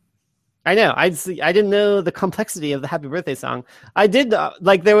 I know. I didn't know the complexity of the Happy Birthday song. I did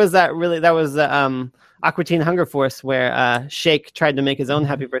there was Aqua Teen Hunger Force where Shake tried to make his own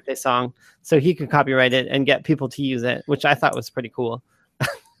Happy Birthday song so he could copyright it and get people to use it, which I thought was pretty cool.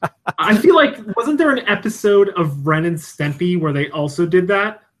 I feel like, wasn't there an episode of Ren and Stimpy where they also did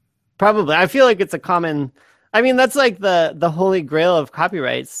that? Probably. I feel like it's a common... I mean, that's like the holy grail of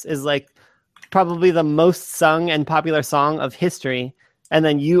copyrights is like probably the most sung and popular song of history. And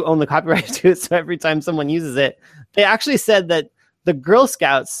then you own the copyright to it. So every time someone uses it, they actually said that the Girl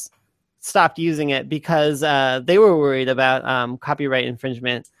Scouts stopped using it because they were worried about copyright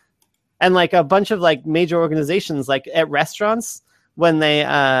infringement. And like a bunch of like major organizations, like at restaurants, when they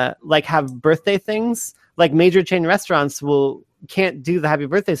have birthday things, like major chain restaurants can't do the Happy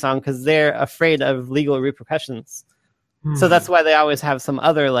Birthday song because they're afraid of legal repercussions. So that's why they always have some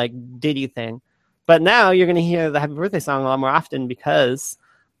other like ditty thing. But now you're going to hear the Happy Birthday song a lot more often because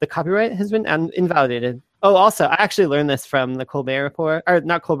the copyright has been invalidated. Oh, also, I actually learned this from the Colbert Report, or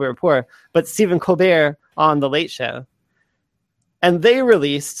not Colbert Report, but Stephen Colbert on The Late Show. And they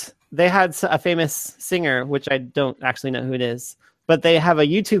had a famous singer, which I don't actually know who it is, but they have a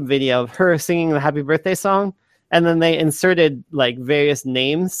YouTube video of her singing the Happy Birthday song. And then they inserted like various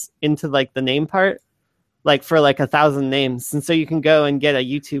names into like the name part, like for like 1,000 names. And so you can go and get a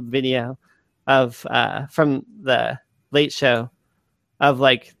YouTube video of from the Late Show of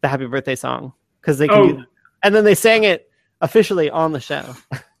like the Happy Birthday song because they can do that. And then they sang it officially on the show.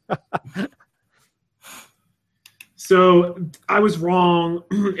 So I was wrong.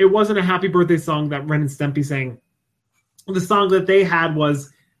 It wasn't a Happy Birthday song that Ren and Stimpy sang. The song that they had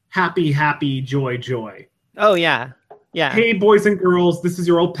was Happy, Happy, Joy, Joy. Oh, yeah. Yeah. Hey, boys and girls, this is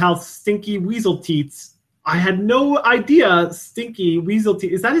your old pal Stinky Weasel Teats. I had no idea Stinky Weasel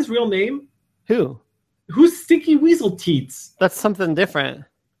Teats. Is that his real name? Who? Who's Stinky Weasel Teats? That's something different.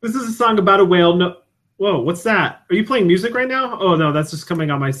 This is a song about a whale. No. Whoa, what's that? Are you playing music right now? Oh, no, that's just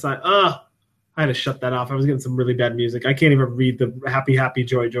coming on my side. I had to shut that off. I was getting some really bad music. I can't even read the Happy, Happy,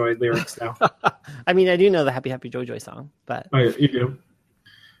 Joy, Joy lyrics now. I mean, I do know the Happy, Happy, Joy, Joy song, but... Oh, yeah, you do?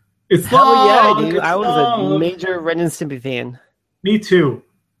 It's Hell long, yeah, I do. I was long. A major Ren and Stimpy fan. Me too.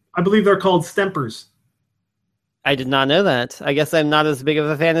 I believe they're called Stempers. I did not know that. I guess I'm not as big of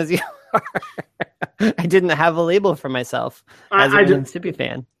a fan as you are. I didn't have a label for myself as a Ren and Stimpy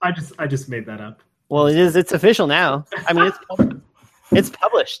fan. I just made that up. Well, it is. It's official now. I mean, it's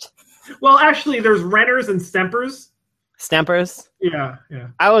published. Well, actually, there's Renners and Stempers. Stempers? Yeah.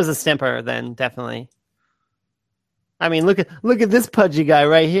 I was a Stemper then, definitely. I mean, look at this pudgy guy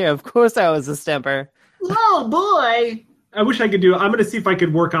right here. Of course I was a Stemper. Oh, boy. I wish I could do it. I'm going to see if I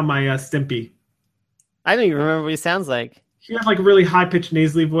could work on my Stimpy. I don't even remember what he sounds like. He had like a really high-pitched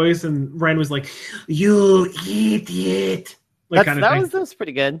nasally voice, and Ren was like, "You eat it." Like that was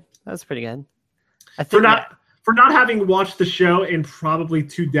pretty good. That was pretty good. I think For not having watched the show in probably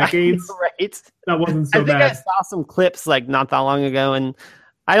 2 decades, right? That wasn't so bad. I think I saw some clips like not that long ago, and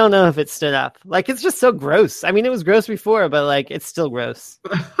I don't know if it stood up. Like, it's just so gross. I mean, it was gross before, but like, it's still gross.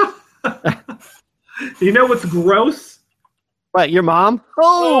 You know what's gross? What, your mom?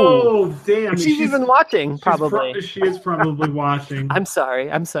 Oh damn! She's even watching, probably. She is probably watching. I'm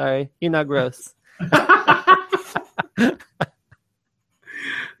sorry. You're not gross.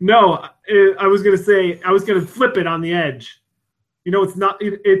 No, I was gonna flip it on the edge. You know, it's not.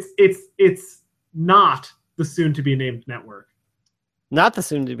 It's not the soon-to-be named network. Not the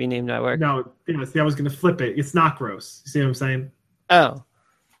soon-to-be named network. No, see, I was gonna flip it. It's not gross. You see what I'm saying? Oh,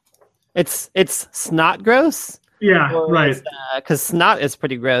 it's snot gross. Yeah, right. Because snot is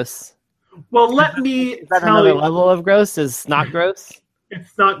pretty gross. Well, let me. Is that another level of gross? Is snot gross?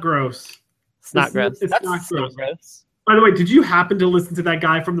 It's not gross. It's not gross. It's That's not still gross. By the way, did you happen to listen to that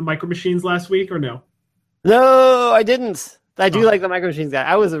guy from the Micro Machines last week or no? No, I didn't. I do like the Micro Machines guy.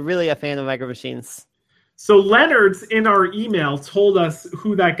 I was really a fan of Micro Machines. So Leonard's in our email told us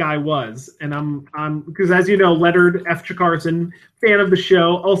who that guy was, and I'm because as you know, Leonard F. Chikarson, fan of the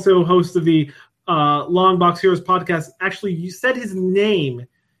show, also host of the Long Box Heroes podcast. Actually, you said his name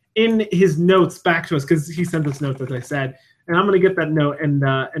in his notes back to us because he sent us notes, as I said, and I'm gonna get that note and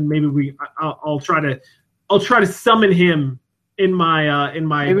maybe I'll try to summon him in my.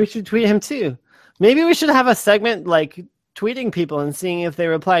 Maybe we should tweet him too. Maybe we should have a segment like tweeting people and seeing if they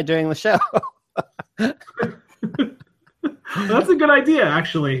reply during the show. That's a good idea,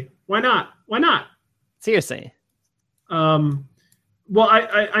 actually. Why not? Seriously. Well,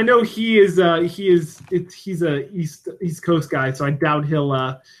 I know he's a East Coast guy, so I doubt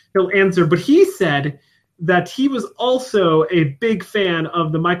he'll answer. But he said that he was also a big fan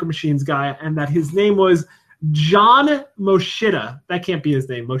of the Micro Machines guy, and that his name was John Moschida. That can't be his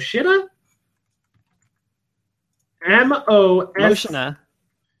name. Moschida? Moschida.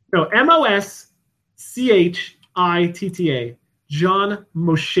 No, Moschita. John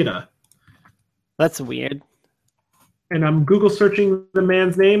Moschida. That's weird. And I'm Google searching the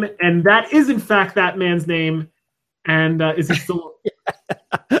man's name, and that is in fact that man's name. And is he still?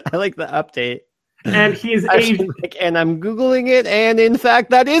 I like the update. And he is Asian. And I'm Googling it, and in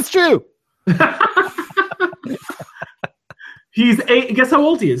fact, that is true. Guess how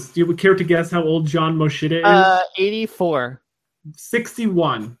old he is? Do you care to guess how old John Moschida is? 84.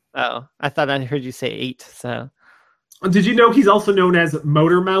 61. Oh, I thought I heard you say 8. So, did you know he's also known as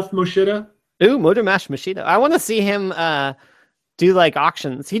Motormouth Moschida? Ooh, Motor Mash Moschida. I want to see him do like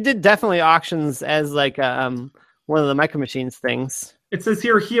auctions. He did definitely auctions as like one of the Micro Machines things. It says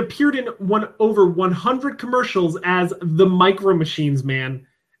here he appeared in over 100 commercials as the Micro Machines man,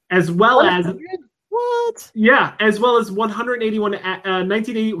 as well 100? as what? Yeah, as well as 181 a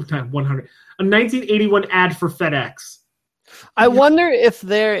 1981 ad for FedEx. I wonder if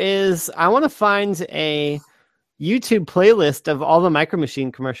there is. I want to find a YouTube playlist of all the Micro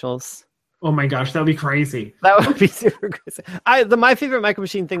Machine commercials. Oh my gosh, that would be crazy. That would be super crazy. My favorite Micro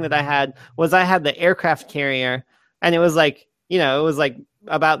Machine thing that I had the aircraft carrier, and it was like, you know, it was like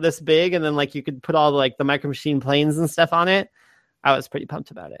about this big, and then like you could put all like the Micro Machine planes and stuff on it. I was pretty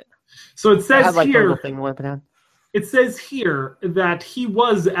pumped about it. So it says here. It says here that he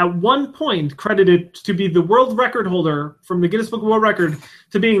was at one point credited to be the world record holder from the Guinness Book of World Record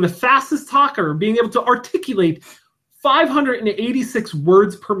to being the fastest talker, being able to articulate 586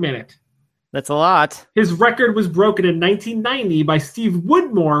 words per minute. That's a lot. His record was broken in 1990 by Steve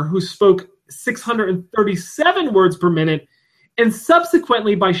Woodmore, who spoke 637 words per minute, and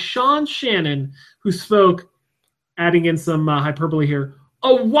subsequently by Sean Shannon, who spoke, adding in some hyperbole here,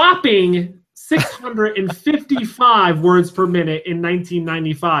 a whopping 655 words per minute in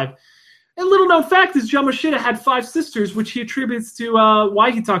 1995. A little known fact is John Moschida had 5 sisters, which he attributes to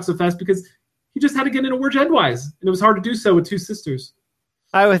why he talks so fast, because he just had to get in a word edgewise, and it was hard to do so with 2 sisters.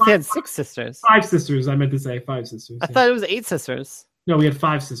 He had 6 sisters. 5 sisters, I meant to say 5 sisters. I thought it was 8 sisters. No, we had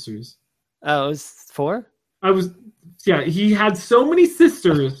 5 sisters. Oh, it was 4? He had so many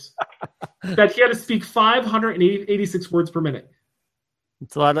sisters that he had to speak 586 words per minute.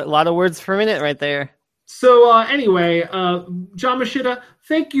 It's a lot of words per minute right there. So anyway, John Moschida,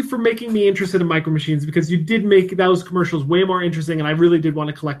 thank you for making me interested in Micro Machines, because you did make those commercials way more interesting, and I really did want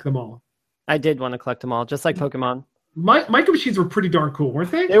to collect them all. I did want to collect them all, just like Pokemon. Micro Machines were pretty darn cool,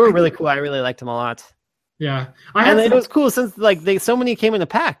 weren't they? They were really cool. I really liked them a lot. Yeah, it was cool since like so many came in a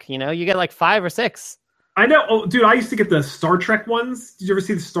pack. You know, you get like 5 or 6. I know. Oh, dude, I used to get the Star Trek ones. Did you ever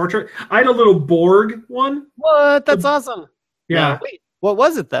see the Star Trek? I had a little Borg one. What? That's awesome. Yeah. No, wait, what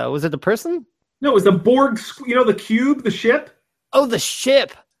was it though? Was it the person? No, it was the Borg. You know, the cube, the ship. Oh, the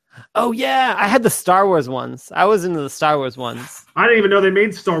ship. Oh yeah, I had the Star Wars ones. I was into the Star Wars ones. I didn't even know they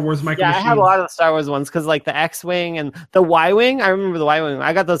made Star Wars Micro Yeah, I Machines. have a lot of the Star Wars ones because like the X-wing and the Y-wing. I remember the Y-wing.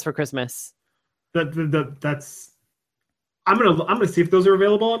 I got those for Christmas. That's. I'm gonna see if those are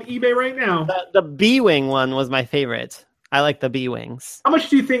available on eBay right now. The B-wing one was my favorite. I like the B-wings. How much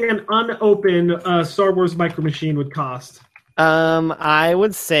do you think an unopened Star Wars Micro Machine would cost? I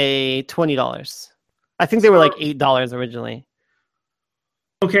would say $20. I think they were like $8 originally.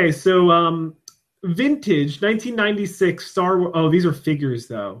 Okay, so vintage 1996 Star Wars. Oh, these are figures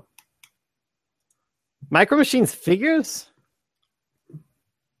though. Micro Machines figures?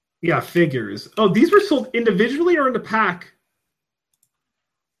 Yeah, figures. Oh, these were sold individually or in a pack?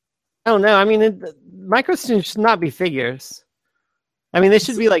 Oh no, I mean Micro Machines should not be figures. I mean, they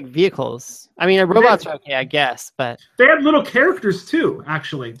should be like vehicles. I mean, robots are okay, I guess, but they had little characters too.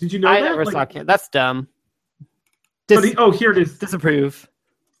 Actually, did you know that? I never saw. That's dumb. Oh, here it is. Disapprove.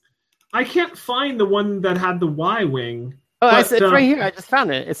 I can't find the one that had the Y-wing. Oh, it's right here. I just found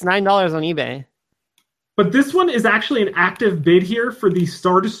it. It's $9 on eBay. But this one is actually an active bid here for the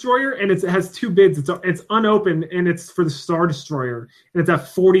Star Destroyer, and it has 2 bids. It's unopened, and it's for the Star Destroyer, and it's at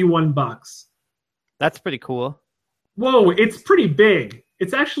 $41. That's pretty cool. Whoa, it's pretty big.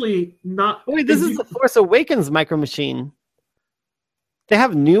 It's actually not. Wait, this is the Force Awakens Micro Machine. They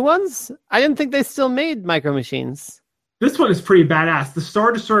have new ones? I didn't think they still made Micro Machines. This one is pretty badass. The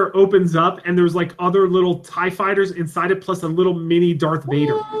Star Destroyer opens up, and there's like other little TIE fighters inside it, plus a little mini Darth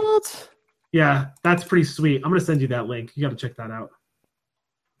Vader. What? Yeah, that's pretty sweet. I'm gonna send you that link. You got to check that out.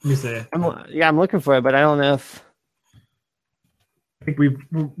 Let me see. I'm looking for it, but I don't know if. I think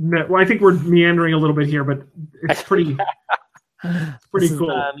I think we're meandering a little bit here, but it's pretty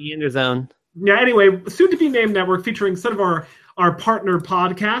cool. Meander Zone. Yeah. Anyway, soon to be named network featuring some of our partner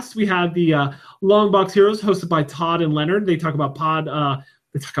podcasts. We have the Long Box Heroes, hosted by Todd and Leonard. They talk about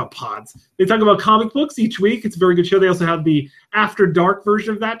They talk about pods. They talk about comic books each week. It's a very good show. They also have the After Dark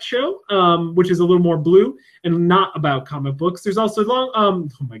version of that show, which is a little more blue and not about comic books. There's also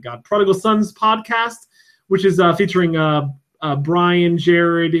Prodigal Sons podcast, which is featuring Brian,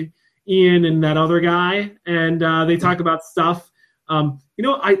 Jared, Ian, and that other guy, and they talk about stuff.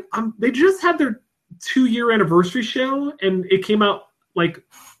 They just had their 2-year anniversary show, and it came out like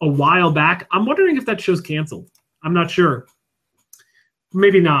a while back. I'm wondering if that show's canceled. I'm not sure.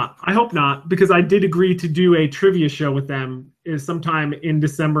 Maybe not. I hope not, because I did agree to do a trivia show with them sometime in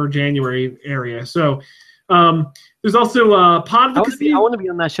December, January area. So there's also Podvocacy. I want to be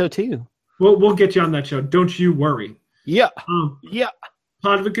on that show too. We'll get you on that show. Don't you worry. Yeah. Yeah.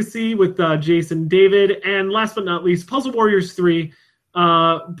 Podvocacy with Jason David. And last but not least, Puzzle Warriors 3.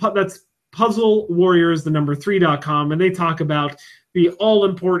 That's Puzzle Warriors, 3.com. And they talk about the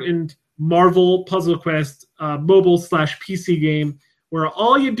all-important Marvel Puzzle Quest mobile/PC game, where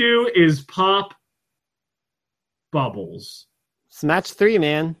all you do is pop bubbles. It's match 3,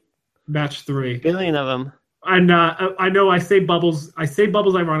 man. Match 3. Billion of them. And I know I say bubbles. I say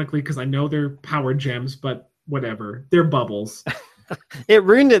bubbles ironically because I know they're power gems, but whatever. They're bubbles. It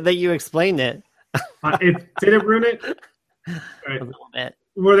ruined it that you explained it. Did it ruin it? Right. A little bit.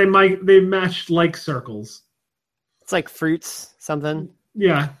 Where they matched like circles. It's like fruits, something.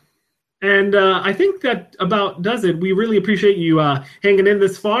 Yeah. And I think that about does it. We really appreciate you hanging in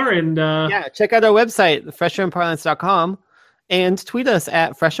this far. And check out our website, fresherandparlance.com, and tweet us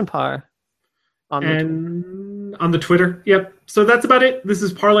at freshandpar. On the Twitter. Yep. So that's about it. This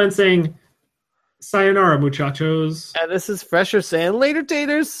is Parlance saying sayonara, muchachos. And this is Fresher saying later,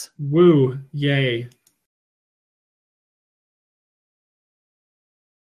 taters. Woo. Yay.